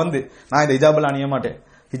இஸ்லாத்துக்கு வந்து நான் இந்த ஹிஜாப் எல்லாம் அணிய மாட்டேன்,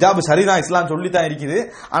 ஹிஜாப் சரிதான் இஸ்லாம் சொல்லித்தான் இருக்குது,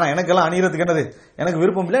 ஆனா எனக்கெல்லாம் அணியறதுக்கு என்னது எனக்கு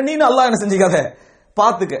விருப்பம் இல்லை, நீ அல்லாஹ் என்ன செஞ்சுக்காத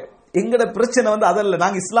பாத்துக்க. எங்கட பிரச்சனை வந்து அதல்ல,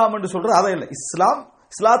 நாங்க இஸ்லாம் என்று சொல்றது அதை இல்லை.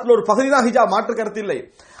 இஸ்லாத்துல ஒரு பகுதி தான் ஹிஜாப், மாற்று கருத்து இல்லை.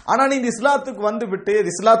 ஆனா நீ இந்த இஸ்லாத்துக்கு வந்து விட்டு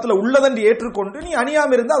இஸ்லாத்துல உள்ளதன்று ஏற்றுக்கொண்டு நீ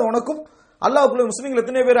அணியாம இருந்தா அது உனக்கும் அல்லாஹ்வுக்குள்ள முஸ்லிம்கள்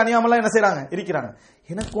எத்தனை பேர் அணியாமலாம் என்ன செய்றாங்க, இருக்கிறாங்க.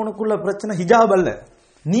 எனக்கு உனக்குள்ள பிரச்சனை ஹிஜாப் அல்ல,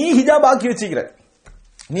 நீ ஹிஜாப் ஆக்கி வச்சுக்கிற.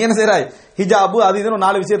 நீ என்ன செய்றாய், ஹிஜாபு அது இதுன்னு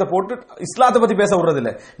 4 விஷயத்தை போட்டு இஸ்லாத்தை பத்தி பேச விடுறது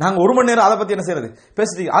இல்ல. நாங்க 1 மணி நேரம் அதை பத்தி என்ன செய்யறது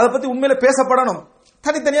பேசுறீங்க, அதை பத்தி உண்மையில பேசப்படணும்,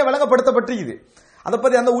 தனித்தனியா விளங்கப்படுத்தப்பட்டிருக்குது, அதை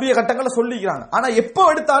பத்தி அந்த உரிய கட்டங்களை சொல்லிக்கிறாங்க. ஆனா எப்போ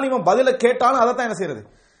எடுத்தாலும் இவன் பதில கேட்டாலும் அதை தான் என்ன செய்யறது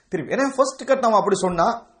திருப்பி. ஏன்னா ஃபர்ஸ்ட் கட் நம்ம அப்படி சொன்னா,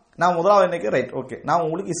 நான் முதலாவது என்னைக்கு ரைட் ஓகே, நான்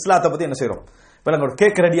உங்களுக்கு இஸ்லாத்தை பத்தி என்ன செய்யறோம் விளங்க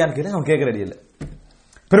கேட்க ரெடியான்னு கேட்டு அவன் கேட்க ரெடி இல்லை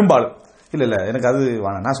பெரும்பாலும். இல்ல எனக்கு அது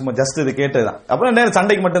வேணாம், நான் சும்மா ஜஸ்ட் இது கேட்டதுதான். அப்புறம் நேரம்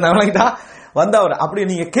சண்டைக்கு மட்டும் தான் வந்தவர். அப்படி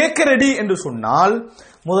நீங்க கேட்க ரெடி என்று சொன்னால்,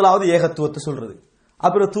 முதலாவது ஏகத்துவத்தை சொல்றது,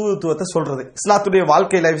 அப்புறம் தூதுத்துவத்தை சொல்றது, இஸ்லாத்துடைய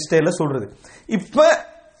வாழ்க்கை லைஃப் ஸ்டைல சொல்றது. இப்ப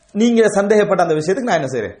நீங்க சந்தேகப்பட்ட அந்த விஷயத்துக்கு நான்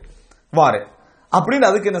என்ன செய்யறேன் வாரேன் அப்படின்னு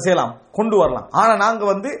அதுக்கு என்ன செய்யலாம் கொண்டு வரலாம். ஆனா நாங்க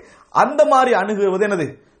வந்து அந்த மாதிரி அணுகுவது என்னது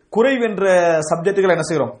குறைவென்ற சப்ஜெக்டுகளை என்ன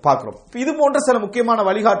செய்யறோம் பார்க்கிறோம். இது போன்ற சில முக்கியமான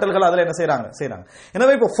வழிகாட்டல்கள் அதுல என்ன செய்யறாங்க.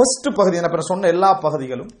 எனவே இப்போ ஃபர்ஸ்ட் பகுதி என்ன சொன்ன எல்லா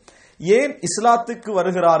பகுதிகளும் ஏன் இஸ்லாத்துக்கு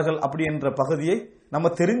வருகிறார்கள் அப்படி என்ற பகுதியை நம்ம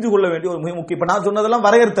தெரிந்து கொள்ள வேண்டிய ஒரு மிக முக்கியம். இப்ப நான் சொன்னதெல்லாம்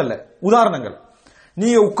வரையறுத்தல்ல, உதாரணங்கள்.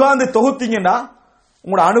 நீங்க உட்கார்ந்து தொகுத்தீங்கன்னா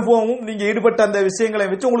உங்களோட அனுபவமும் நீங்க ஈடுபட்ட அந்த விஷயங்களை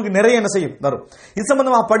வச்சு உங்களுக்கு நிறைய என்ன செய்யும் வரும். இது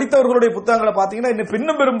சம்பந்தமா படித்தவர்களுடைய புத்தகங்களை பாத்தீங்கன்னா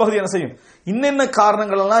இன்னும் பெரும் பகுதி என்ன செய்யும், இன்னென்ன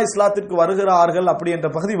காரணங்கள் எல்லாம் இஸ்லாத்திற்கு வருகிறார்கள் அப்படி என்ற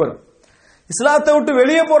பகுதி வரும். இஸ்லாத்தை விட்டு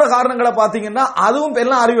வெளியே போற காரணங்களை பாத்தீங்கன்னா அதுவும்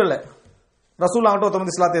எல்லாம் அறிவில்லை. ரசூல் அவங்கள்ட்ட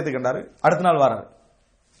வந்து இஸ்லாத்தை ஏத்துக்கிட்டாரு, அடுத்த நாள் வராரு,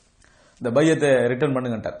 இந்த பையத்தை ரிட்டர்ன்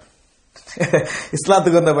பண்ணுங்கட்டார்,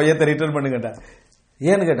 இஸ்லாத்துக்கு வந்த பையத்தை ரிட்டர்ன் பண்ணுங்கட்டார்.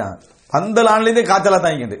 ஏன்னு கேட்டான், அந்த லான்லேருந்தே காய்ச்சலா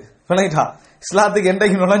தான் இருக்குது விளங்கிட்டா, இஸ்லாத்துக்கு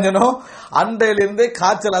என்றைக்கு நுழைஞ்சனோ அன்றையிலிருந்தே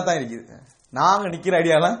காய்ச்சலா தான் இருக்குது, நாங்க நிக்கிற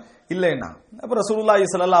ஐடியாலாம் இல்லைன்னா. அப்புறம் ரசூலுல்லாஹி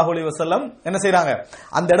ஸல்லல்லாஹு அலைஹி வஸல்லம் என்ன செய்யறாங்க,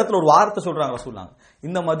 அந்த இடத்துல ஒரு வார்த்தை சொல்றாங்க ரசூலுல்லாஹ்,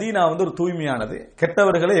 இந்த மதீனா வந்து ஒரு தூய்மையானது,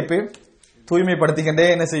 கெட்டவர்களை எப்பயும் தூய்மைப்படுத்திக்கிட்டே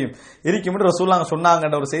என்ன செய்யும் இருக்கும் என்று ரசூலுல்லாஹ்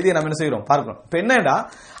சொன்னாங்கன்ற ஒரு செய்தியை நம்ம என்ன செய்யறோம் பார்க்கிறோம். இப்ப என்னடா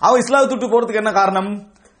அவன் இஸ்லாத்தை விட்டு போறதுக்கு என்ன காரணம்?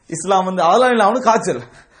 இஸ்லாம் அதெல்லாம் இல்லை, அவனுக்கு காய்ச்சல்.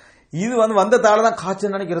 இது வந்த தாலதான்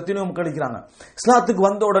காய்ச்சல் நினைக்கிற எத்தனையோ மக்கள் அடிக்கிறாங்க. இஸ்லாத்துக்கு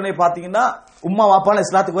வந்த உடனே பாத்தீங்கன்னா உம்மா வாப்பால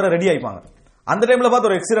இஸ்லாத்துக்கு வர ரெடி ஆயிப்பாங்க. அந்த டைம்ல பார்த்து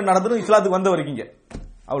ஒரு ஆக்சிடென்ட் நடந்துடும், இஸ்லாத்துக்கு வந்த வரைக்கும்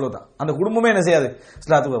அவ்வளவுதான். அந்த குடும்பமே என்ன செய்யாது,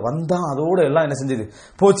 இஸ்லாத்துக்கு வந்தா அதோட எல்லாம் என்ன செஞ்சது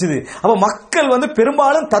போச்சுது. அப்ப மக்கள்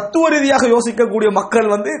பெரும்பாலும் தத்துவ ரீதியாக யோசிக்கக்கூடிய மக்கள்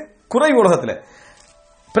குறை உலகத்துல.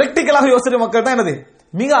 பிராக்டிக்கலாக யோசிக்கிற மக்கள் தான் என்னது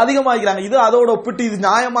மிக அதிகமாகிறாங்க. இது அதோட ஒப்பிட்டு இது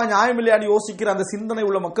நியாயமா நியாயம் இல்லையான்னு யோசிக்கிற அந்த சிந்தனை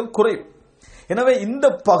உள்ள மக்கள் குறையும். எனவே இந்த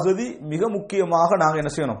பகுதி மிக முக்கியமாக நாங்க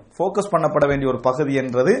என்ன செய்யணும், போக்கஸ் பண்ணப்பட வேண்டிய ஒரு பகுதி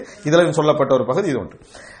என்றது இதில் சொல்லப்பட்ட ஒரு பகுதி இது ஒன்று.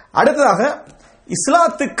 அடுத்ததாக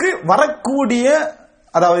இஸ்லாத்துக்கு வரக்கூடிய,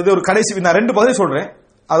 அதாவது இது ஒரு கடைசி, நான் 2 பகுதி சொல்றேன்,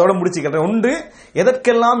 அதோட முடிச்சுக்கிறேன். ஒன்று,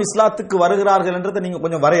 எதற்கெல்லாம் இஸ்லாத்துக்கு வருகிறார்கள் என்றதை நீங்க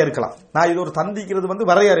கொஞ்சம் வரையறுக்கலாம். நான் இது ஒரு தந்திக்கிறது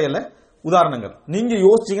வரையறையல்ல, உதாரணங்கள். நீங்க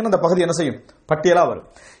யோசிச்சீங்கன்னா அந்த பகுதி என்ன செய்யும், பட்டியலா வரும்.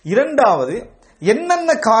 இரண்டாவது,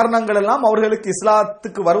 என்னென்ன காரணங்கள் எல்லாம் அவர்களுக்கு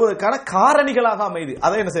இஸ்லாத்துக்கு வருவதற்கான காரணிகளாக அமையுது,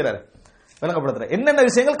 அதை என்ன செய்யறாரு விளங்கப்படுத்துற. என்னென்ன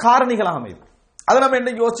விஷயங்கள் காரணிகளாக அமையுது, அதை நம்ம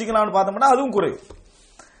என்ன யோசிக்கலாம்னு பார்த்தோம்னா அதுவும் குறையும்.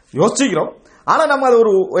 யோசிக்கிறோம், ஆனா நம்ம அது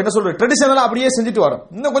ஒரு என்ன சொல்ற ட்ரெடிஷனலா அப்படியே செஞ்சுட்டு வரோம்.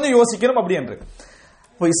 இன்னும் கொஞ்சம் யோசிக்கணும் அப்படி என்று.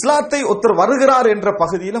 இப்போ இஸ்லாத்தை ஒருத்தர் வருகிறார் என்ற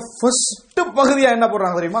பகுதியில ஃபர்ஸ்ட் பகுதியா என்ன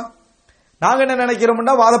போடுறாங்க தெரியுமா? நாங்க என்ன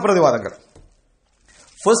நினைக்கிறோம்னா வாத பிரதிவாதங்கள்.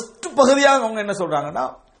 ஃபர்ஸ்ட் பகுதியாக அவங்க என்ன சொல்றாங்கன்னா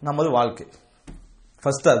நமது வாழ்க்கை.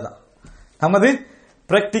 ஃபர்ஸ்ட் அதுதான் நமது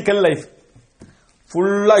பிராக்டிக்கல் லைஃப்.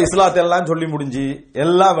 ஃபுல்லா இஸ்லாத்தை எல்லாம் சொல்லி முடிஞ்சு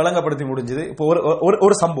எல்லாம் விளங்கப்படுத்தி முடிஞ்சது. இப்போ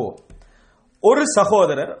ஒரு சம்பவம், ஒரு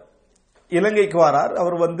சகோதரர் இலங்கைக்கு வரார்.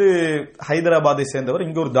 அவர் ஹைதராபாத்தை சேர்ந்தவர்,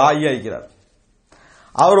 இங்க ஒரு தாயியா இருக்கிறார்.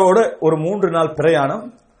 அவரோட ஒரு 3 நாள் பிரயாணம்,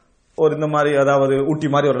 ஒரு இந்த மாதிரி அதாவது ஊட்டி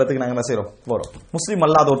மாதிரி ஒரு இடத்துக்கு நாங்க என்ன செய்யறோம் போறோம். முஸ்லீம்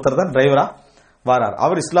அல்லாத ஒருத்தர் தான் டிரைவரா வாரார்.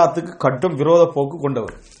 அவர் இஸ்லாத்துக்கு கட்டும் விரோத போக்கு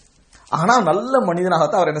கொண்டவர். ஆனா நல்ல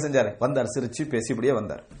மனிதனாகத்தான் அவர் என்ன செஞ்சாரு, வந்தார், சிரிச்சு பேசிபடியே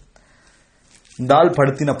வந்தார். இந்த ஆள்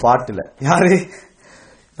படுத்தின பாட்டுல யாரு,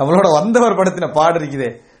 நம்மளோட வந்தவர் படுத்தின பாடு இருக்குதே,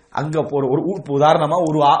 அங்க ஒரு உதாரணமா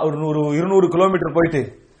ஒரு 200 கிலோமீட்டர் போயிட்டு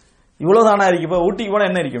இவ்வளவுதானா இருக்கு. இப்ப ஊட்டிக்கு போனா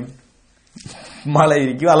என்ன இருக்கும், மழை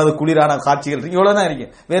இருக்கும் அல்லது குளிரான காட்சிகள் இருக்கு, இவ்வளவுதான்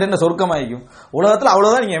இருக்கும். வேற என்ன சொர்க்கமா இருக்கும் உலகத்துல?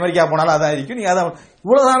 அவ்வளவுதான். நீங்க அமெரிக்கா போனாலும் அதான் இருக்கும். நீங்க அதான்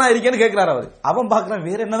இவ்வளவுதானா இருக்கேன்னு கேட்கிறாரு அவர். அவன் பாக்குறான்,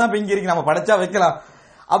 வேற என்னதான் இங்க இருக்கு, நம்ம படைச்சா வைக்கலாம்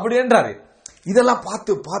அப்படின்றாரு. இதெல்லாம்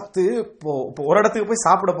பார்த்து பார்த்து இப்போ ஒரு இடத்துக்கு போய்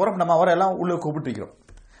சாப்பிட போறோம், நம்ம அவரை எல்லாம் உள்ள கூப்பிட்டு வைக்கிறோம்.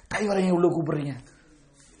 டிரைவரையும் உள்ள கூப்பிடுறீங்க,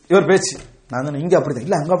 இவர் பேச்சு நாங்க இங்க அப்படித்தான்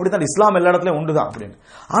இல்ல, அங்க அப்படித்தான், இஸ்லாம் எல்லா இடத்துலயும் உண்டுதான் அப்படின்னு.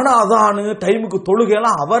 ஆனா அதானு டைமுக்கு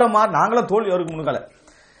தொழுகையெல்லாம் அவரமா நாங்களும் தோல்வி அவருக்கு முன்னுக்கால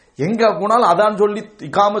எங்க போனாலும் அதான் சொல்லி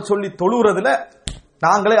இகாமத் சொல்லி தொழுகிறதுல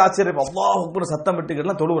நாங்களே ஆச்சரியம், அல்லாஹ் சத்தம்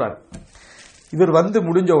விட்டுக்கலாம் தொழுகிறாரு. இவர்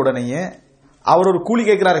முடிஞ்ச உடனேயே அவர் ஒரு கூலி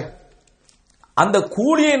கேட்கிறாரு. அந்த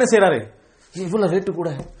கூலியை என்ன செய்யறாரு, இவ்வளவு ரேட்டு கூட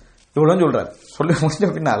இவ்வளவு சொல்றாரு. சொல்லி முடிஞ்ச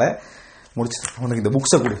பின்னால முடிச்சு அவனுக்கு இந்த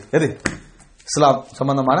புக்ஸை கொடு, எது இஸ்லாம்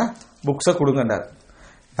சம்பந்தமான புக்ஸை கொடுங்கன்றார்.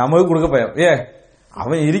 நமக்கு கொடுக்க பயம்,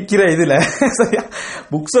 அவன் இருக்கிற இதுல சரியா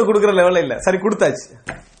புக்ஸை கொடுக்கிற லெவல்ல இல்ல. சரி கொடுத்தாச்சு,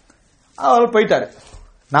 அவர் போயிட்டாரு.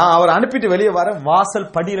 நான் அவர் அனுப்பிட்டு வெளியே வர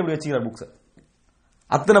வாசல் படியில் எப்படி வச்சுக்கிறார் புக்ஸ்,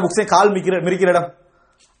 அத்தனை புக்ஸையும் கால் மிரிக்கிற இடம்,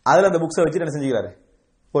 அதுல அந்த புக்ஸை வச்சு என்ன செஞ்சுக்கிறாரு,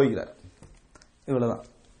 போய்கிறார். இவ்வளவுதான்.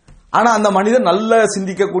 ஆனா அந்த மனிதன் நல்ல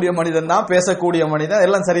சிந்திக்கக்கூடிய மனிதன் தான், பேசக்கூடிய மனிதன்,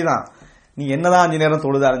 எல்லாம் சரிதான். நீ என்னதான் 5 நேரம்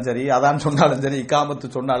தொழுதாலும் சரி, அதான் சொன்னாலும் சரி, இகாமத்து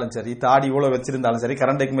சொன்னாலும் சரி, தாடி இவ்வளவு வச்சிருந்தாலும் சரி,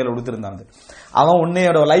 கரண்டைக்கு மேல உடுத்திருந்தாலும், அவன்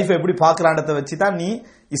உன்னையோட லைஃப் எப்படி பாக்குறான்றதை வச்சுதான் நீ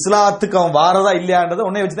இஸ்லாத்துக்கு அவன் வாரதா இல்லையான்றதை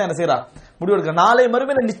உன்னை வச்சுதான் என்ன செய்யறா முடிவு எடுக்க. நாளை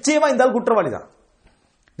மறுமையில நிச்சயமா இந்த ஆள் குற்றவாளி தான்,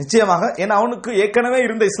 நிச்சயமாக. ஏன்னா அவனுக்கு ஏற்கனவே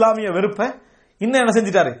இருந்த இஸ்லாமிய வெறுப்பை இன்னும் என்ன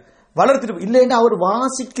செஞ்சிட்டாரு, வளர்த்துட்டு. இல்லைன்னா அவர்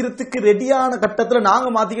வாசிக்கிறதுக்கு ரெடியான கட்டத்துல நாங்க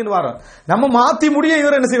மாத்திக்கிட்டு வரோம். நம்ம மாத்தி முடிய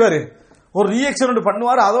இவர் என்ன செய்வாரு, ஒரு ரியாக்ஷன்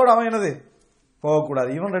பண்ணுவாரு. அதோட அவன் என்னது போகக்கூடாது.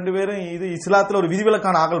 இவன் 2 பேரும் இது இஸ்லாத்துல ஒரு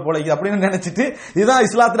விதிவிலக்கான ஆகல் போல அப்படின்னு நினைச்சிட்டு இதுதான்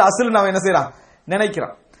இஸ்லாத்துல அசல் அவன் என்ன செய்யறான்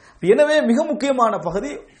நினைக்கிறான். எனவே மிக முக்கியமான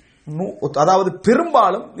பகுதி, அதாவது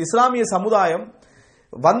பெரும்பாலும் இஸ்லாமிய சமுதாயம்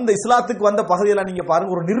இஸ்லாத்துக்கு வந்த பகுதியெல்லாம் நீங்க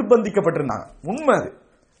பாருங்க, ஒரு நிர்பந்திக்கப்பட்டிருந்தாங்க. உண்மை அது.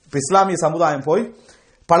 இப்ப இஸ்லாமிய சமுதாயம் போய்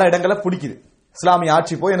பல இடங்களை பிடிக்குது, இஸ்லாமிய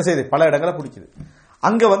ஆட்சி போய் என்ன செய்யுது, பல இடங்களை பிடிக்குது.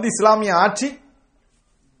 அங்க இஸ்லாமிய ஆட்சி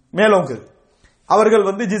மேலோங்குது. அவர்கள்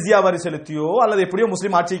ஜிஸ்யா வரி செலுத்தியோ அல்லது எப்படியோ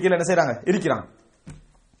முஸ்லீம் ஆட்சிக்கு என்ன செய்யறாங்க, இருக்கிறாங்க.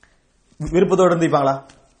 விருப்பத்தோடு இருந்திருப்பாங்களா?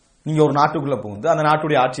 நீங்க ஒரு நாட்டுக்குள்ள புகுந்து அந்த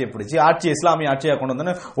நாட்டுடைய ஆட்சியை பிடிச்சி ஆட்சியை இஸ்லாமிய ஆட்சியா கொண்டு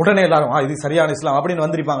வந்து உடனே எல்லாரும் இது சரியான இஸ்லாம் அப்படின்னு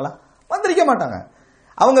வந்திருப்பாங்களா? வந்திருக்க மாட்டாங்க.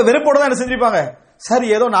 அவங்க வெறுப்போட தான் என்ன செஞ்சிருப்பாங்க, சரி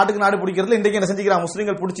ஏதோ நாட்டுக்கு நாடு பிடிக்கிறதுல இன்றைக்கு என்ன செஞ்சுக்கிறாங்க,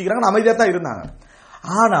 முஸ்லீம்கள் பிடிச்சிக்கிறாங்க, அமைதியா தான் இருந்தாங்க.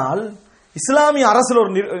 ஆனால் இஸ்லாமிய அரசுல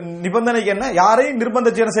ஒரு நிபந்தனைக்கு என்ன, யாரையும்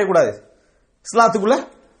நிர்பந்திச்சு என்ன செய்யக்கூடாது, இஸ்லாத்துக்குள்ள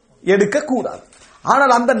எடுக்க கூடாது.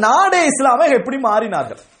 ஆனால் அந்த நாடே இஸ்லாமை எப்படி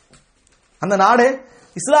மாறினார்கள், அந்த நாடே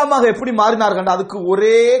இஸ்லாமாக எப்படி மாறினார்கள், அதுக்கு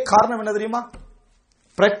ஒரே காரணம் என்ன தெரியுமா,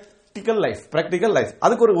 பிராக்டிக்கல் லைஃப்.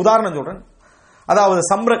 அதுக்கு ஒரு உதாரணம் சொல்றேன். அதாவது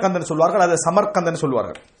சம்ரகந்தன் சொல்வார்கள், அதை சமர்கந்தன்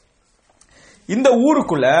சொல்வார்கள். இந்த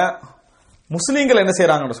ஊருக்குள்ள முஸ்லீம்கள் என்ன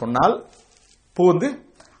செய்யறாங்கன்னு சொன்னால் பூந்து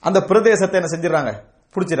அந்த பிரதேசத்தை என்ன செஞ்சிடறாங்க,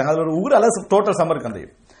 பிடிச்சிடறாங்க. அது ஒரு ஊர் அல்லது டோட்டல் சமர்கந்தை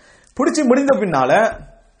பிடிச்சி முடிந்த பின்னால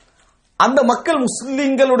அந்த மக்கள்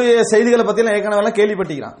முஸ்லீம்களுடைய செய்திகளை பத்தி ஏற்கனவே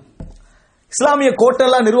கேள்விப்பட்டிருக்கிறான். இஸ்லாமிய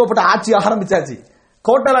கோட்டெல்லாம் நிறுவப்பட்ட ஆட்சி ஆரம்பிச்சாச்சு.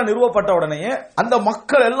 கோட்டெல்லாம் நிறுவப்பட்ட உடனே அந்த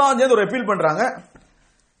மக்கள் எல்லாம் சேர்ந்து ஒரு அப்பீல் பண்றாங்க,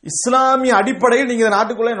 இஸ்லாமிய அடிப்படையில் நீங்க இந்த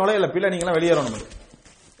நாட்டுக்குள்ளே நுழையல, பிள்ளை நீங்க வெளியேறணும்.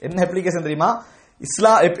 என்ன அப்ளிகேஷன் தெரியுமா?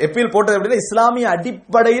 அப்பீல் போட்டது எப்படின்னா, இஸ்லாமிய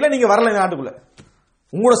அடிப்படையில நீங்க வரல இந்த நாட்டுக்குள்ள,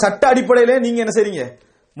 உங்களோட சட்ட அடிப்படையிலே நீங்க என்ன செய்றீங்க,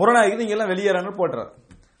 முரணாகி நீங்க எல்லாம் வெளியேறணும் போட்டுறாரு.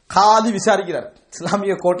 காதி விசாரிக்கிறார்.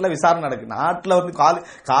 இஸ்லாமிய கோர்ட்ல விசாரணை நடக்கு. நாட்டுல வந்து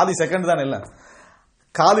காதி செகண்ட் தான் இல்ல,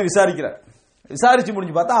 காதி விசாரிக்கிறார். விசாரிச்சு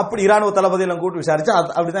முடிஞ்சு பார்த்தா அப்படி இராணுவ தளபதி எல்லாம் கூட்டு விசாரிச்சு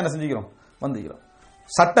அப்படிதான் என்ன செஞ்சுக்கிறோம், வந்துக்கிறோம்.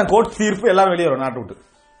 சட்டம் கோர்ட் தீர்ப்பு எல்லாரும் வெளியேறும் நாட்டை விட்டு.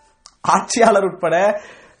 ஆட்சியாளர் உட்பட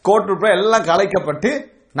கோர்ட் உட்பட எல்லாம் கலைக்கப்பட்டு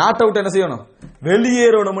நாட்டை விட்டு என்ன செய்யணும்,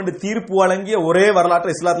 வெளியேறணும் என்று தீர்ப்பு வழங்கிய ஒரே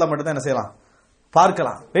வரலாற்று இஸ்லாத்துல மட்டும்தான் என்ன செய்யலாம்,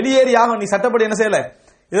 பார்க்கலாம். வெளியேறியாக நீ சட்டப்படி என்ன செய்யல,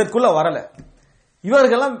 இதற்குள்ள வரல.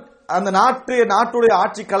 இவர்களெல்லாம் அந்த நாட்டுடைய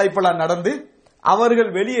ஆட்சி கலைப்பெல்லாம் நடந்து அவர்கள்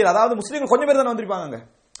வெளியே, அதாவது முஸ்லீம்கள் கொஞ்சம் பேர் தானே வந்திருப்பாங்க,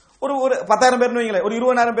 ஒரு 10,000 பேர் வைங்களேன், ஒரு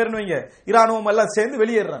 20,000 பேர் வைங்க, இராணுவம் எல்லாம் சேர்ந்து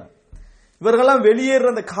வெளியேறாங்க. இவர்களெல்லாம் வெளியேற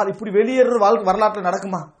அந்த கால் இப்படி வெளியேற வரலாற்று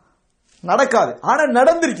நடக்குமா? நடக்காது. ஆனா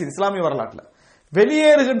நடந்திருக்குது இஸ்லாமிய வரலாற்றுல.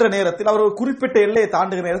 வெளியேறுகின்ற நேரத்தில் அவர் ஒரு குறிப்பிட்ட எல்லையை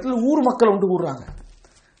தாண்டுகிற நேரத்தில் ஊர் மக்கள் ஒன்று கூடுறாங்க,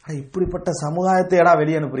 இப்படிப்பட்ட சமுதாயத்தை எடா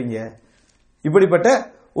வெளியே அனுப்புறீங்க, இப்படிப்பட்ட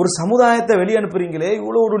ஒரு சமுதாயத்தை வெளியே அனுப்புறீங்களே,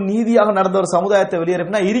 இவ்வளவு ஒரு நீதியாக நடந்த ஒரு சமுதாயத்தை வெளியே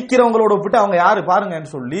அனுப்பினா இருக்கிறவங்களோட ஒப்பிட்டு அவங்க யாரு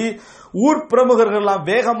பாருங்கன்னு சொல்லி ஊர் பிரமுகர்கள் எல்லாம்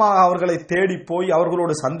வேகமாக அவர்களை தேடி போய்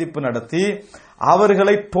அவர்களோடு சந்திப்பு நடத்தி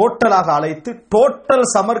அவர்களை டோட்டலாக அழைத்து டோட்டல்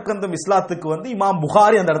சமர்கந்தம் இஸ்லாத்துக்கு வந்து இமாம்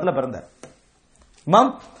புகாரி அந்த இடத்துல பிறந்தார்.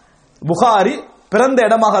 இமாம் புகாரி பிறந்த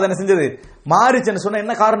இடமாக அதை செஞ்சது மாறிச்சுன்னு சொன்ன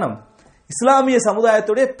என்ன காரணம், இஸ்லாமிய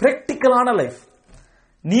சமுதாயத்துடைய பிராக்டிக்கலான லைஃப்,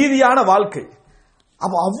 நீதியான வாழ்க்கை.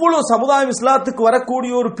 அப்ப அவ்வளவு சமுதாயம் இஸ்லாத்துக்கு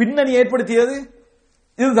வரக்கூடிய ஒரு பின்னணி ஏற்படுத்தியது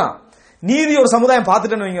இதுதான். நீதி ஒரு சமுதாயம்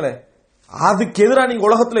பார்த்துட்டேன்னு வைங்களேன், அதுக்கு எதிராக நீங்க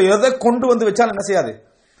உலகத்துல எதை கொண்டு வந்து வச்சாலும் என்ன செய்யாது,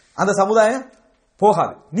 அந்த சமுதாயம்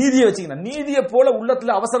போகாது. நீதியை வச்சீங்கன்னா நீதியை போல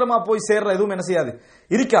உள்ளத்துல அவசரமா போய் சேர்ற எதுவும் என்ன செய்யாது,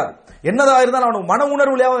 இருக்காது. என்னதா இருந்தாலும் அவனுக்கு மன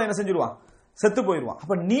உணர்வுலையாவது என்ன செஞ்சிருவான், செத்து போயிடுவான்.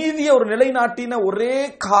 அப்ப நீதியை ஒரு நிலைநாட்டின ஒரே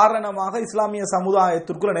காரணமாக இஸ்லாமிய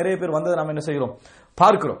சமுதாயத்திற்குள்ள நிறைய பேர் வந்ததை நாம் என்ன செய்கிறோம்,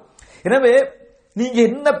 பார்க்கிறோம். எனவே நீங்க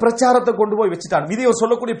என்ன பிரச்சாரத்தை கொண்டு போய் வச்சுட்டான், இதை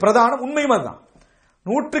சொல்லக்கூடிய பிரதானம் உண்மையும் அதுதான்.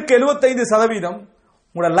 175%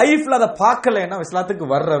 உங்களோட லைஃப்ல அதை பார்க்கலன்னா இஸ்லாத்துக்கு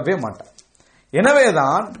வரவே மாட்டான்.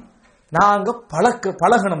 எனவேதான் நாங்க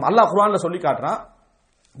பழகணும். அல்லாஹ் குர்ஆன்ல சொல்லி காட்டுறான்,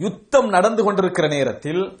 யுத்தம் நடந்து கொண்டிருக்கிற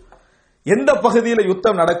நேரத்தில் எந்த பகுதியில்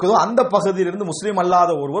யுத்தம் நடக்குதோ அந்த பகுதியிலிருந்து முஸ்லீம்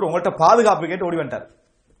அல்லாத ஒருவர் உங்கள்கிட்ட பாதுகாப்பு கேட்டு ஓடி வந்துட்டார்.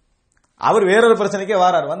 அவர் வேறொரு பிரச்சனைக்கே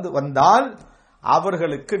வரார், வந்தால்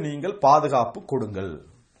அவர்களுக்கு நீங்கள் பாதுகாப்பு கொடுங்கள்,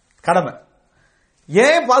 கடமை.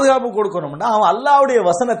 ஏன் பாதுகாப்பு கொடுக்கணும்னா அவன் அல்லாஹ்வுடைய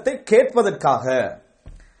வசனத்தை கேட்பதற்காக.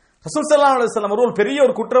 ரசூல் ஸல்லல்லாஹு அலைஹி வஸல்லம் ஒரு பெரிய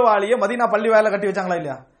ஒரு குற்றவாளியை மதீனா பள்ளி வாயில கட்டி வச்சாங்களா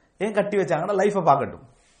இல்லையா? ஏன் கட்டி வச்சாங்கன்னா லைஃபை பார்க்கட்டும்,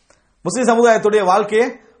 முஸ்லிம் சமுதாயத்துடைய வாழ்க்கையை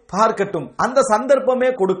பார்க்கட்டும். அந்த சந்தர்ப்பமே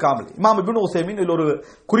கொடுக்காமல் இமாம் இப்னு உஸைமீன் இதுல ஒரு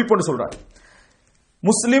குறிப்பு சொல்றார்.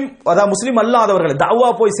 முஸ்லிம் அல்லாதவர்கள் தஅவா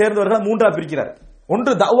போய் சேர்ந்தவர்கள் மூன்றா பிரிக்கிறார்.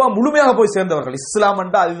 ஒன்று தஅவா முழுமையாக போய் சேர்ந்தவர்கள், இஸ்லாம்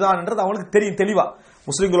என்றால் அதுதான் என்றது அவங்களுக்கு தெரியும் தெளிவா,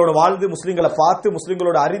 முஸ்லிம்களோட வாழ்ந்து முஸ்லிம்களை பார்த்து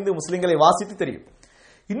முஸ்லிம்களோட அறிந்து முஸ்லிம்களை வாசித்து தெரியும்.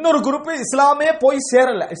 இன்னொரு குரூப் இஸ்லாமே போய்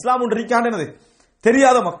சேரல, இஸ்லாம் ஒன்று இருக்கானது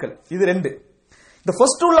தெரியாத மக்கள். இது ரெண்டு. இந்த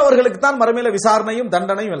ஃபர்ஸ்ட் உள்ளவர்களுக்கு தான் மறுமையில விசாரணையும்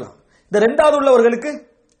தண்டனையும் எல்லாம். இந்த இரண்டாவது உள்ளவர்களுக்கு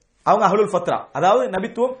அவங்க அஹ்லுல் ஃபத்ரா, அதாவது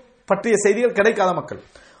நபித்துவம் பற்றிய செய்திகள் கிடைக்காத மக்கள்.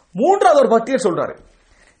 மூன்றாவது ஒரு பட்டியல் சொல்றாரு,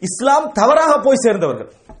 இஸ்லாம் தவறாக போய் சேர்ந்தவர்கள்,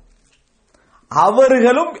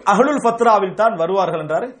 அவர்களும் அஹ்லுல் ஃபத்ராவில் தான் வருவார்கள்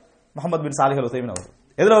என்றாரு முஹம்மது பின் சாலிஹ் அல் உஸைமீன் அவர்கள்.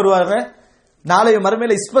 எதுல வருவார்கள்? நாளைய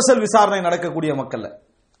மறுமையில ஸ்பெஷல் விசாரணை நடக்கக்கூடிய மக்கள்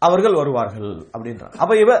அவர்கள் வருவார்கள் அப்படின்றார்.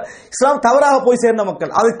 அப்ப இஸ்லாம் தவறாக போய் சேர்ந்த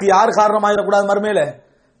மக்கள், அதுக்கு யார் காரணமாயிடக்கூடாது மறுமையில?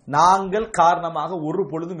 நாங்கள் காரணமாக ஒரு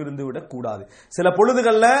பொழுதும் இருந்துவிடக் கூடாது. சில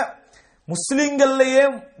பொழுதுகள்ல முஸ்லிம்கள்லயே,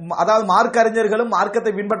 அதாவது மார்க்க அறிஞர்களும்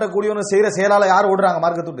மார்க்கத்தை பின்பற்றக்கூடியவங்க செய்யற செயலால யார் ஓடுறாங்க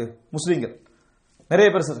மார்க்கத்துட்டு? முஸ்லிம்கள். நிறைய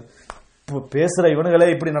பேர் பேசுற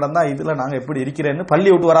இவனுங்களே இப்படி நடந்தா இதுல நாங்க எப்படி இருக்கிறேன்னு பள்ளி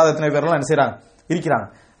விட்டு வராத எத்தனை பேர்லாம் என்ன செய்யறாங்க, இருக்கிறாங்க.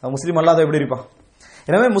 முஸ்லீம் அல்லாத எப்படி இருப்பான்?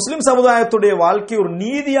 எனவே முஸ்லிம் சமுதாயத்துடைய வாழ்க்கை ஒரு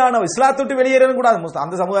நீதியான, இஸ்லாத்தை விட்டு வெளியேறவும் கூடாது,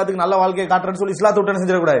 அந்த சமுதாயத்துக்கு நல்ல வாழ்க்கையை காட்டுறேன்னு சொல்லி இஸ்லாத்தை விட்டு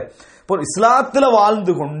செஞ்சிடக்கூடாது. இப்போ இஸ்லாத்துல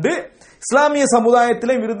வாழ்ந்து கொண்டு இஸ்லாமிய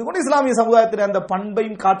சமுதாயத்திலே இருந்து கொண்டு இஸ்லாமிய சமுதாயத்திலே அந்த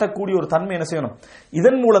பண்பையும் காட்டக்கூடிய ஒரு தன்மை என்ன செய்யணும்.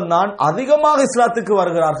 இதன் மூலம் தான் அதிகமாக இஸ்லாத்துக்கு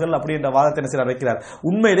வருகிறார்கள் அப்படின்ற வாதத்தை என்ன செய்ய வைக்கிறார்.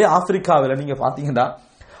 உண்மையிலே ஆப்பிரிக்காவில் நீங்க பாத்தீங்கன்னா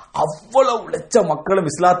அவ்வளவு லட்ச மக்களும்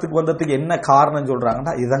இஸ்லாத்துக்கு வந்ததுக்கு என்ன காரணம்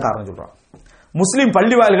சொல்றாங்கன்னா இதுதான் காரணம் சொல்றாங்க. முஸ்லீம்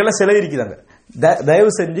பள்ளி வாயில்களை சிலை இருக்கிறாங்க.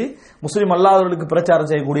 தயவு செஞ்சு முஸ்லீம் அல்லாதவர்களுக்கு பிரச்சாரம்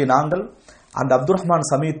செய்யக்கூடிய நாங்கள் அந்த அப்துல் ரஹ்மான்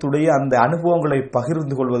சமீத்துடைய அந்த அனுபவங்களை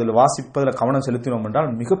பகிர்ந்து கொள்வதில் வாசிப்பதில் கவனம் செலுத்தினோம் என்றால்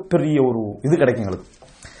மிகப்பெரிய ஒரு இது கிடைக்கும் எங்களுக்கு.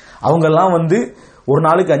 அவங்கெல்லாம் ஒரு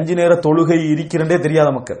நாளுக்கு 5 நேர தொழுகை இருக்கிறதே தெரியாத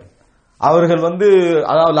மக்கள். அவர்கள் அதாவது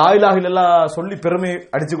லா இலாஹ இல்லல்லாஹ் சொல்லி பெருமை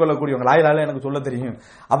அடிச்சு கொள்ளக்கூடியவங்க. லா இலாஹ எனக்கு சொல்ல தெரியும்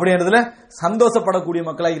அப்படின்றதுல சந்தோஷப்படக்கூடிய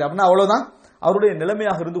மக்களாக அப்படின்னா அவ்வளவுதான் அவருடைய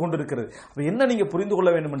நிலைமையாக இருந்து கொண்டிருக்கிறது. அப்ப என்ன நீங்க புரிந்து கொள்ள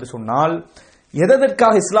வேண்டும் என்று சொன்னால்,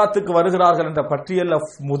 எதற்காக இஸ்லாத்துக்கு வருகிறார்கள் என்ற பட்டியல்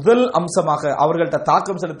முதல் அம்சமாக அவர்கள்ட்ட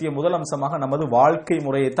தாக்கம் செலுத்திய முதல் அம்சமாக நமது வாழ்க்கை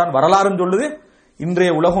முறையைத்தான் வரலாறுன்னு சொல்லுது.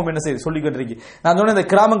 இன்றைய உலகம் என்ன செய்யுது சொல்லிக்கிட்டு இருக்கு. நான் சொன்ன இந்த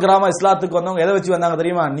கிராம இஸ்லாத்துக்கு வந்தவங்க எதை வச்சு வந்தாங்க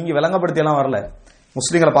தெரியுமா? நீங்க விளங்கப்படுத்தி எல்லாம் வரல,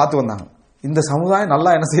 முஸ்லிம்களை பார்த்து வந்தாங்க. இந்த சமுதாயம்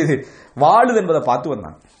நல்லா என்ன செய்யுது வாழுது என்பதை பார்த்து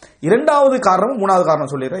வந்தாங்க. இரண்டாவது காரணம், மூணாவது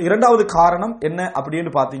காரணம் சொல்லிடுறேன். இரண்டாவது காரணம் என்ன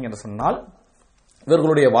அப்படின்னு பாத்தீங்கன்னு சொன்னால்,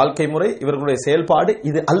 இவர்களுடைய வாழ்க்கை முறை, இவர்களுடைய செயல்பாடு,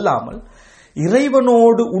 இது அல்லாமல்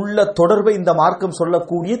இறைவனோடு உள்ள தொடர்பை இந்த மார்க்கம்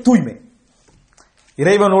சொல்லக்கூடிய தூய்மை,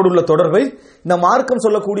 இறைவனோடு உள்ள தொடர்பை இந்த மார்க்கம்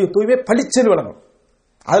சொல்லக்கூடிய தூய்மை பளிச்சென்று வழங்கும்.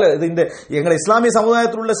 அதுல இந்த எங்களை இஸ்லாமிய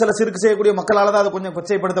சமுதாயத்தில் உள்ள சில சிறுக்கு செய்யக்கூடிய மக்களால் தான் அது கொஞ்சம்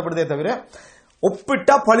கொச்சைப்படுத்தப்படுதே தவிர,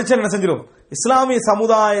 ஒப்பிட்டா பளிச்சென்று என்ன செஞ்சிடும், இஸ்லாமிய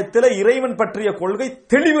சமுதாயத்தில் இறைவன் பற்றிய கொள்கை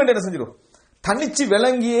தெளிவு என்ன செஞ்சிடும், தனிச்சு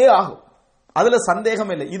விளங்கியே ஆகும். அதுல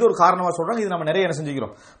சந்தேகம் இல்லை. இது ஒரு காரணமா சொல்றாங்க. இது நம்ம நிறைய என்ன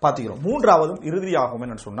செஞ்சுக்கிறோம் பாத்துக்கிறோம். மூன்றாவதும் இறுதியாகும்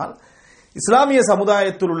என்னன்னு சொன்னால், இஸ்லாமிய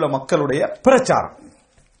சமுதாயத்தில் உள்ள மக்களுடைய பிரச்சாரம்.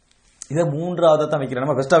 இதை மூன்றாவது தான் வைக்கிறோம்,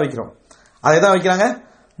 நம்ம பெஸ்டா வைக்கிறோம். அதை தான் வைக்கிறாங்க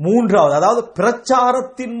மூன்றாவது. அதாவது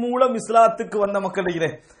பிரச்சாரத்தின் மூலம் இஸ்லாத்துக்கு வந்த மக்கள்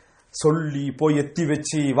சொல்லி போய் எத்தி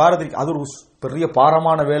வச்சு வாரத்திற்கு அது ஒரு பெரிய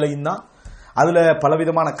பாரமான வேலையும் தான். அதுல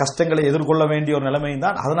பலவிதமான கஷ்டங்களை எதிர்கொள்ள வேண்டிய ஒரு நிலைமையும்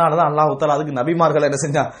தான். அதனாலதான் அல்லாஹ் தஆலா அதுக்கு நபிமார்களை என்ன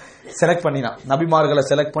செஞ்சா செலக்ட் பண்ணினா. நபிமார்களை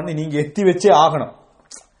செலக்ட் பண்ணி நீங்க எத்தி வச்சே ஆகணும்,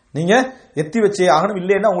 நீங்க எத்தி வச்சே ஆகணும்,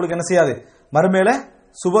 இல்லைன்னா உங்களுக்கு என்ன செய்யாது, மறுமையில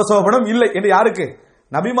சுபசோபனம் இல்லை என்று. யாருக்கு?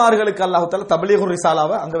 நபிமார்களுக்கு அல்லாஹ் தஆலா தப்லீகுர்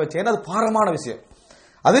ரிசாலாவை அங்க வச்சு. ஏன்னா அது பாரமான விஷயம்,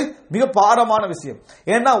 அது மிக பாரமான விஷயம்.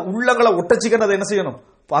 ஏன்னா உள்ளங்களை ஒட்டச்சிக்கிறது என்ன செய்யணும்,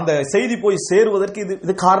 அந்த செய்தி போய் சேருவதற்கு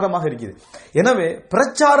இது காரணமாக இருக்குது. எனவே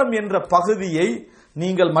பிரச்சாரம் என்ற பகுதியை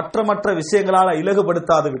நீங்கள் மற்ற விஷயங்களால்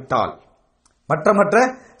இலகுபடுத்தாது விட்டால், மற்ற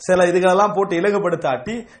சில இதுகளெல்லாம் போட்டு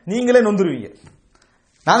இலகுபடுத்தாட்டி நீங்களே நொந்துருவீங்க.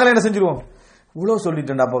 நாங்களே என்ன செஞ்சிருவோம், இவ்வளவு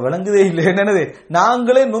சொல்லிட்டேன் அப்ப விளங்குதே இல்லை என்னது,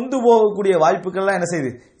 நாங்களே நொந்து போகக்கூடிய வாய்ப்புகள்லாம் என்ன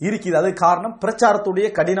செய்யுது இருக்குது. அது காரணம் பிரச்சாரத்துடைய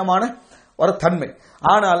கடினமான ஒரு தன்மை.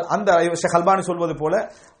 ஆனால் அந்த ஷேக் அல்பானி சொல்வது போல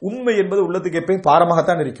உண்மை என்பது உள்ளத்துக்கு எப்பயும்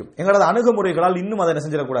பாரமாகத்தான் இருக்கும். எங்களது அணுகுமுறைகளால் இன்னும் அதை என்ன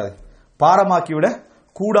செஞ்சிடக்கூடாது, பாரமாக்கிவிட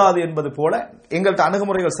கூடாது என்பது போல எங்கள்கிட்ட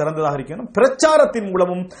அணுகுமுறைகள் சிறந்ததாக இருக்கணும். பிரச்சாரத்தின்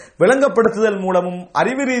மூலமும் விளங்கப்படுத்துதல் மூலமும்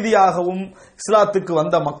அறிவு ரீதியாகவும் இஸ்லாத்துக்கு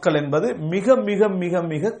வந்த மக்கள் என்பது மிக மிக மிக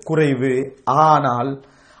மிக குறைவு. ஆனால்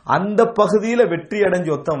அந்த பகுதியில் வெற்றி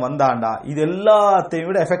அடைஞ்சு ஒருத்தம் வந்தாண்டா இது எல்லாத்தையும்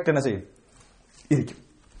விட எஃபெக்ட் என்ன செய்யும் இருக்கும்.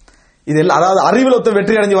 இதெல்லாம் அதாவது அறிவில் ஒருத்தர்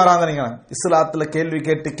வெற்றி அடைஞ்சு வராங்க. நீங்க இஸ்லாத்துல கேள்வி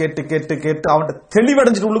கேட்டு கேட்டு கேட்டு கேட்டு அவன்கிட்ட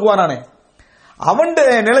தெளிவடைஞ்சிட்டு உள்ளுக்கு வரானே, அவன்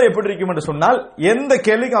நிலை எப்படி இருக்கும் என்று சொன்னால், எந்த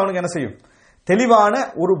கேள்விக்கு அவனுக்கு என்ன செய்யும், தெளிவான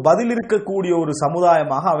ஒரு பதில் இருக்கக்கூடிய ஒரு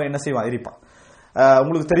சமுதாயமாக அவன் என்ன செய்வான் இருப்பான்.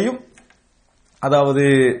 உங்களுக்கு தெரியும், அதாவது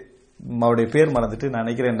அவருடைய பேர் மறந்துட்டு நான்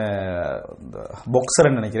நினைக்கிறேன்,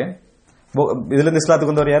 பொக்சர் நினைக்கிறேன், இதுல இருந்து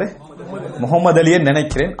இஸ்லாத்துக்கு வந்தவர் யாரு, முகமது அலியை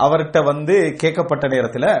நினைக்கிறேன். அவர்கிட்ட கேட்கப்பட்ட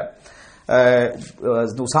நேரத்தில்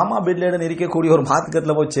உசாமா பின் லேடன் இருக்கக்கூடிய ஒரு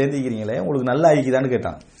மார்க்கத்தில் போய் சேர்ந்திக்கிறீங்களே உங்களுக்கு நல்லா ஆயிக்குதான்னு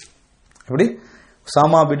கேட்டாங்க. எப்படி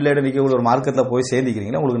உசாமா பின் லேடன் இருக்கக்கூடிய ஒரு மார்க்கத்தில் போய்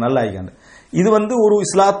சேர்ந்திக்கிறீங்களே உங்களுக்கு நல்லா ஆயிக்காண்டு. இது ஒரு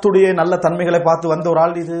இஸ்லாத்துடைய நல்ல தன்மைகளை பார்த்து வந்த ஒரு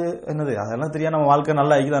ஆள், இது என்னது அதெல்லாம் தெரியாது, நம்ம வாழ்க்கை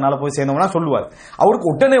நல்லா ஆயிக்குது அதனால போய் சேர்ந்தோம்னா சொல்லுவார். அவருக்கு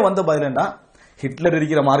உடனே வந்த பதிலண்டா, ஹிட்லர்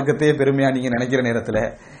இருக்கிற மார்க்கத்தையே பெருமையா நீங்க நினைக்கிற நேரத்தில்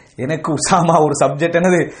எனக்கு உசாமா ஒரு சப்ஜெக்ட்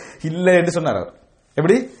என்னது இல்லை என்று சொன்னார்.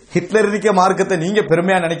 எப்படி ஹிட்லர் இருக்க மார்க்கத்தை நீங்க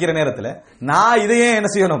பெருமையா நினைக்கிற நேரத்தில் நான் இதையே என்ன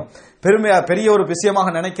செய்யணும், பெருமையா பெரிய ஒரு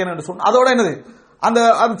விஷயமாக நினைக்கிறேன் என்று சொன்ன அதோட என்னது அந்த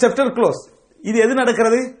சாப்டர் க்ளோஸ். இது எது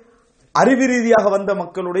நடக்கிறது, அறிவு ரீதியாக வந்த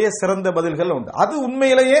மக்களுடைய சிறந்த பதில்கள் உண்டு. அது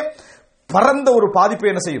உண்மையிலேயே பரந்த ஒரு பாதிப்பை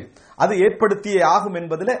என்ன செய்யும், அது ஏற்படுத்தியே ஆகும்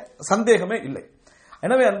என்பதில் சந்தேகமே இல்லை.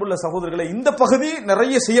 எனவே அன்புள்ள சகோதரர்களை, இந்த பகுதி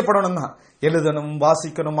நிறைய செய்யப்படணும் தான், எழுதணும்,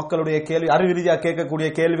 வாசிக்கணும், மக்களுடைய கேள்வி அறிவு ரீதியாக கேட்கக்கூடிய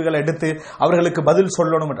கேள்விகளை எடுத்து அவர்களுக்கு பதில்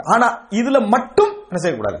சொல்லணும். ஆனா இதுல மட்டும் என்ன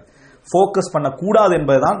செய்யக்கூடாது, போக்கஸ் பண்ணக்கூடாது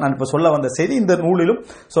என்பதுதான் நான் இப்ப சொல்ல வந்த செய்தி, இந்த நூலிலும்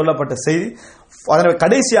சொல்லப்பட்ட செய்தி. அதனை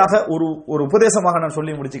கடைசியாக ஒரு உபதேசமாக நான்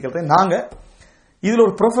சொல்லி முடிச்சுக்கிறேன். நாங்க இதுல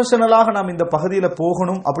ஒரு ப்ரொஃபஷனலாக நாம் இந்த பகுதியில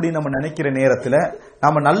போகணும் அப்படின்னு நம்ம நினைக்கிற நேரத்தில்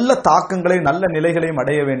நாம நல்ல தாக்கங்களையும் நல்ல நிலைகளையும்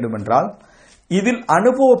அடைய வேண்டும் என்றால், இதில்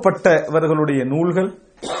அனுபவப்பட்டவர்களுடைய நூல்கள்,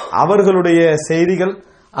 அவர்களுடைய செய்திகள்,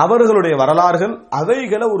 அவர்களுடைய வரலாறுகள்,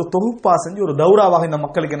 அவைகளை ஒரு தொகுப்பா செஞ்சு ஒரு தௌராவாக இந்த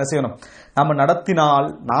மக்களுக்கு என்ன செய்யணும் நம்ம நடத்தினால்,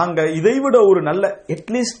 நாங்க இதைவிட ஒரு நல்ல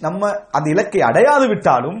அட்லீஸ்ட் நம்ம அந்த இலக்கை அடையாது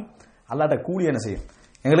விட்டாலும் அல்லாட்ட கூலி என்ன செய்யும்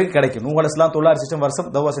எங்களுக்கு கிடைக்கும். நூஹ் அலைஹிஸ்ஸலாம் 900 வருஷம்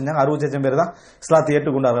தௌவா செஞ்சாங்க, 60 பேர் தான் இஸ்லாத்தை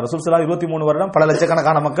ஏற்றுக்கொண்டார்கள். ரசூல் ஸல்லல்லாஹு 23 வருடம் பல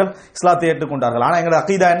லட்சக்கணக்கான மக்கள் இஸ்லாத்தை ஏற்றுக்கொண்டார்கள். ஆனா எங்க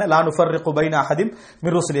அகீதா என்ன? லா நுஃபர்ரிகு பைன அஹதிம்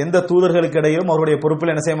மிர் ருசுலி, எந்த தூதர்களுக்கு இடையிலும் அவருடைய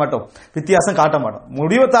பொறுப்பில் என்ன செய்ய மாட்டோம், வித்தியாசம் காட்ட மாட்டோம்.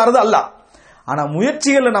 முடிவு தாரது அல்லாஹ். ஆனா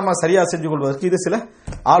முயற்சிகளை நம்ம சரியா செஞ்சு கொள்வதற்கு இது சில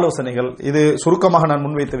ஆலோசனைகள். இது சுருக்கமாக நான்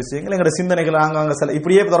முன்வைத்த விஷயங்கள். எங்களுடைய சிந்தனைகள் ஆங்காங்க சில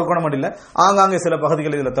இப்படியே திறக்கணும் இல்ல, ஆங்காங்கே சில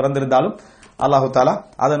பகுதிகள் இதில் திறந்திருந்தாலும் அல்லாஹு தாலா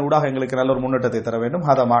அதன் ஊடாக எங்களுக்கு நல்ல ஒரு முன்னேற்றத்தை தர வேண்டும்.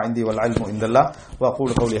 ஹதா மா இந்தி வல் இல்மு இந்தல்லாஹ் வ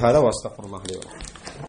அகூலு கௌலி ஹதா வ அஸ்தக்ஃபிருல்லாஹ் லி வ லக்கும்.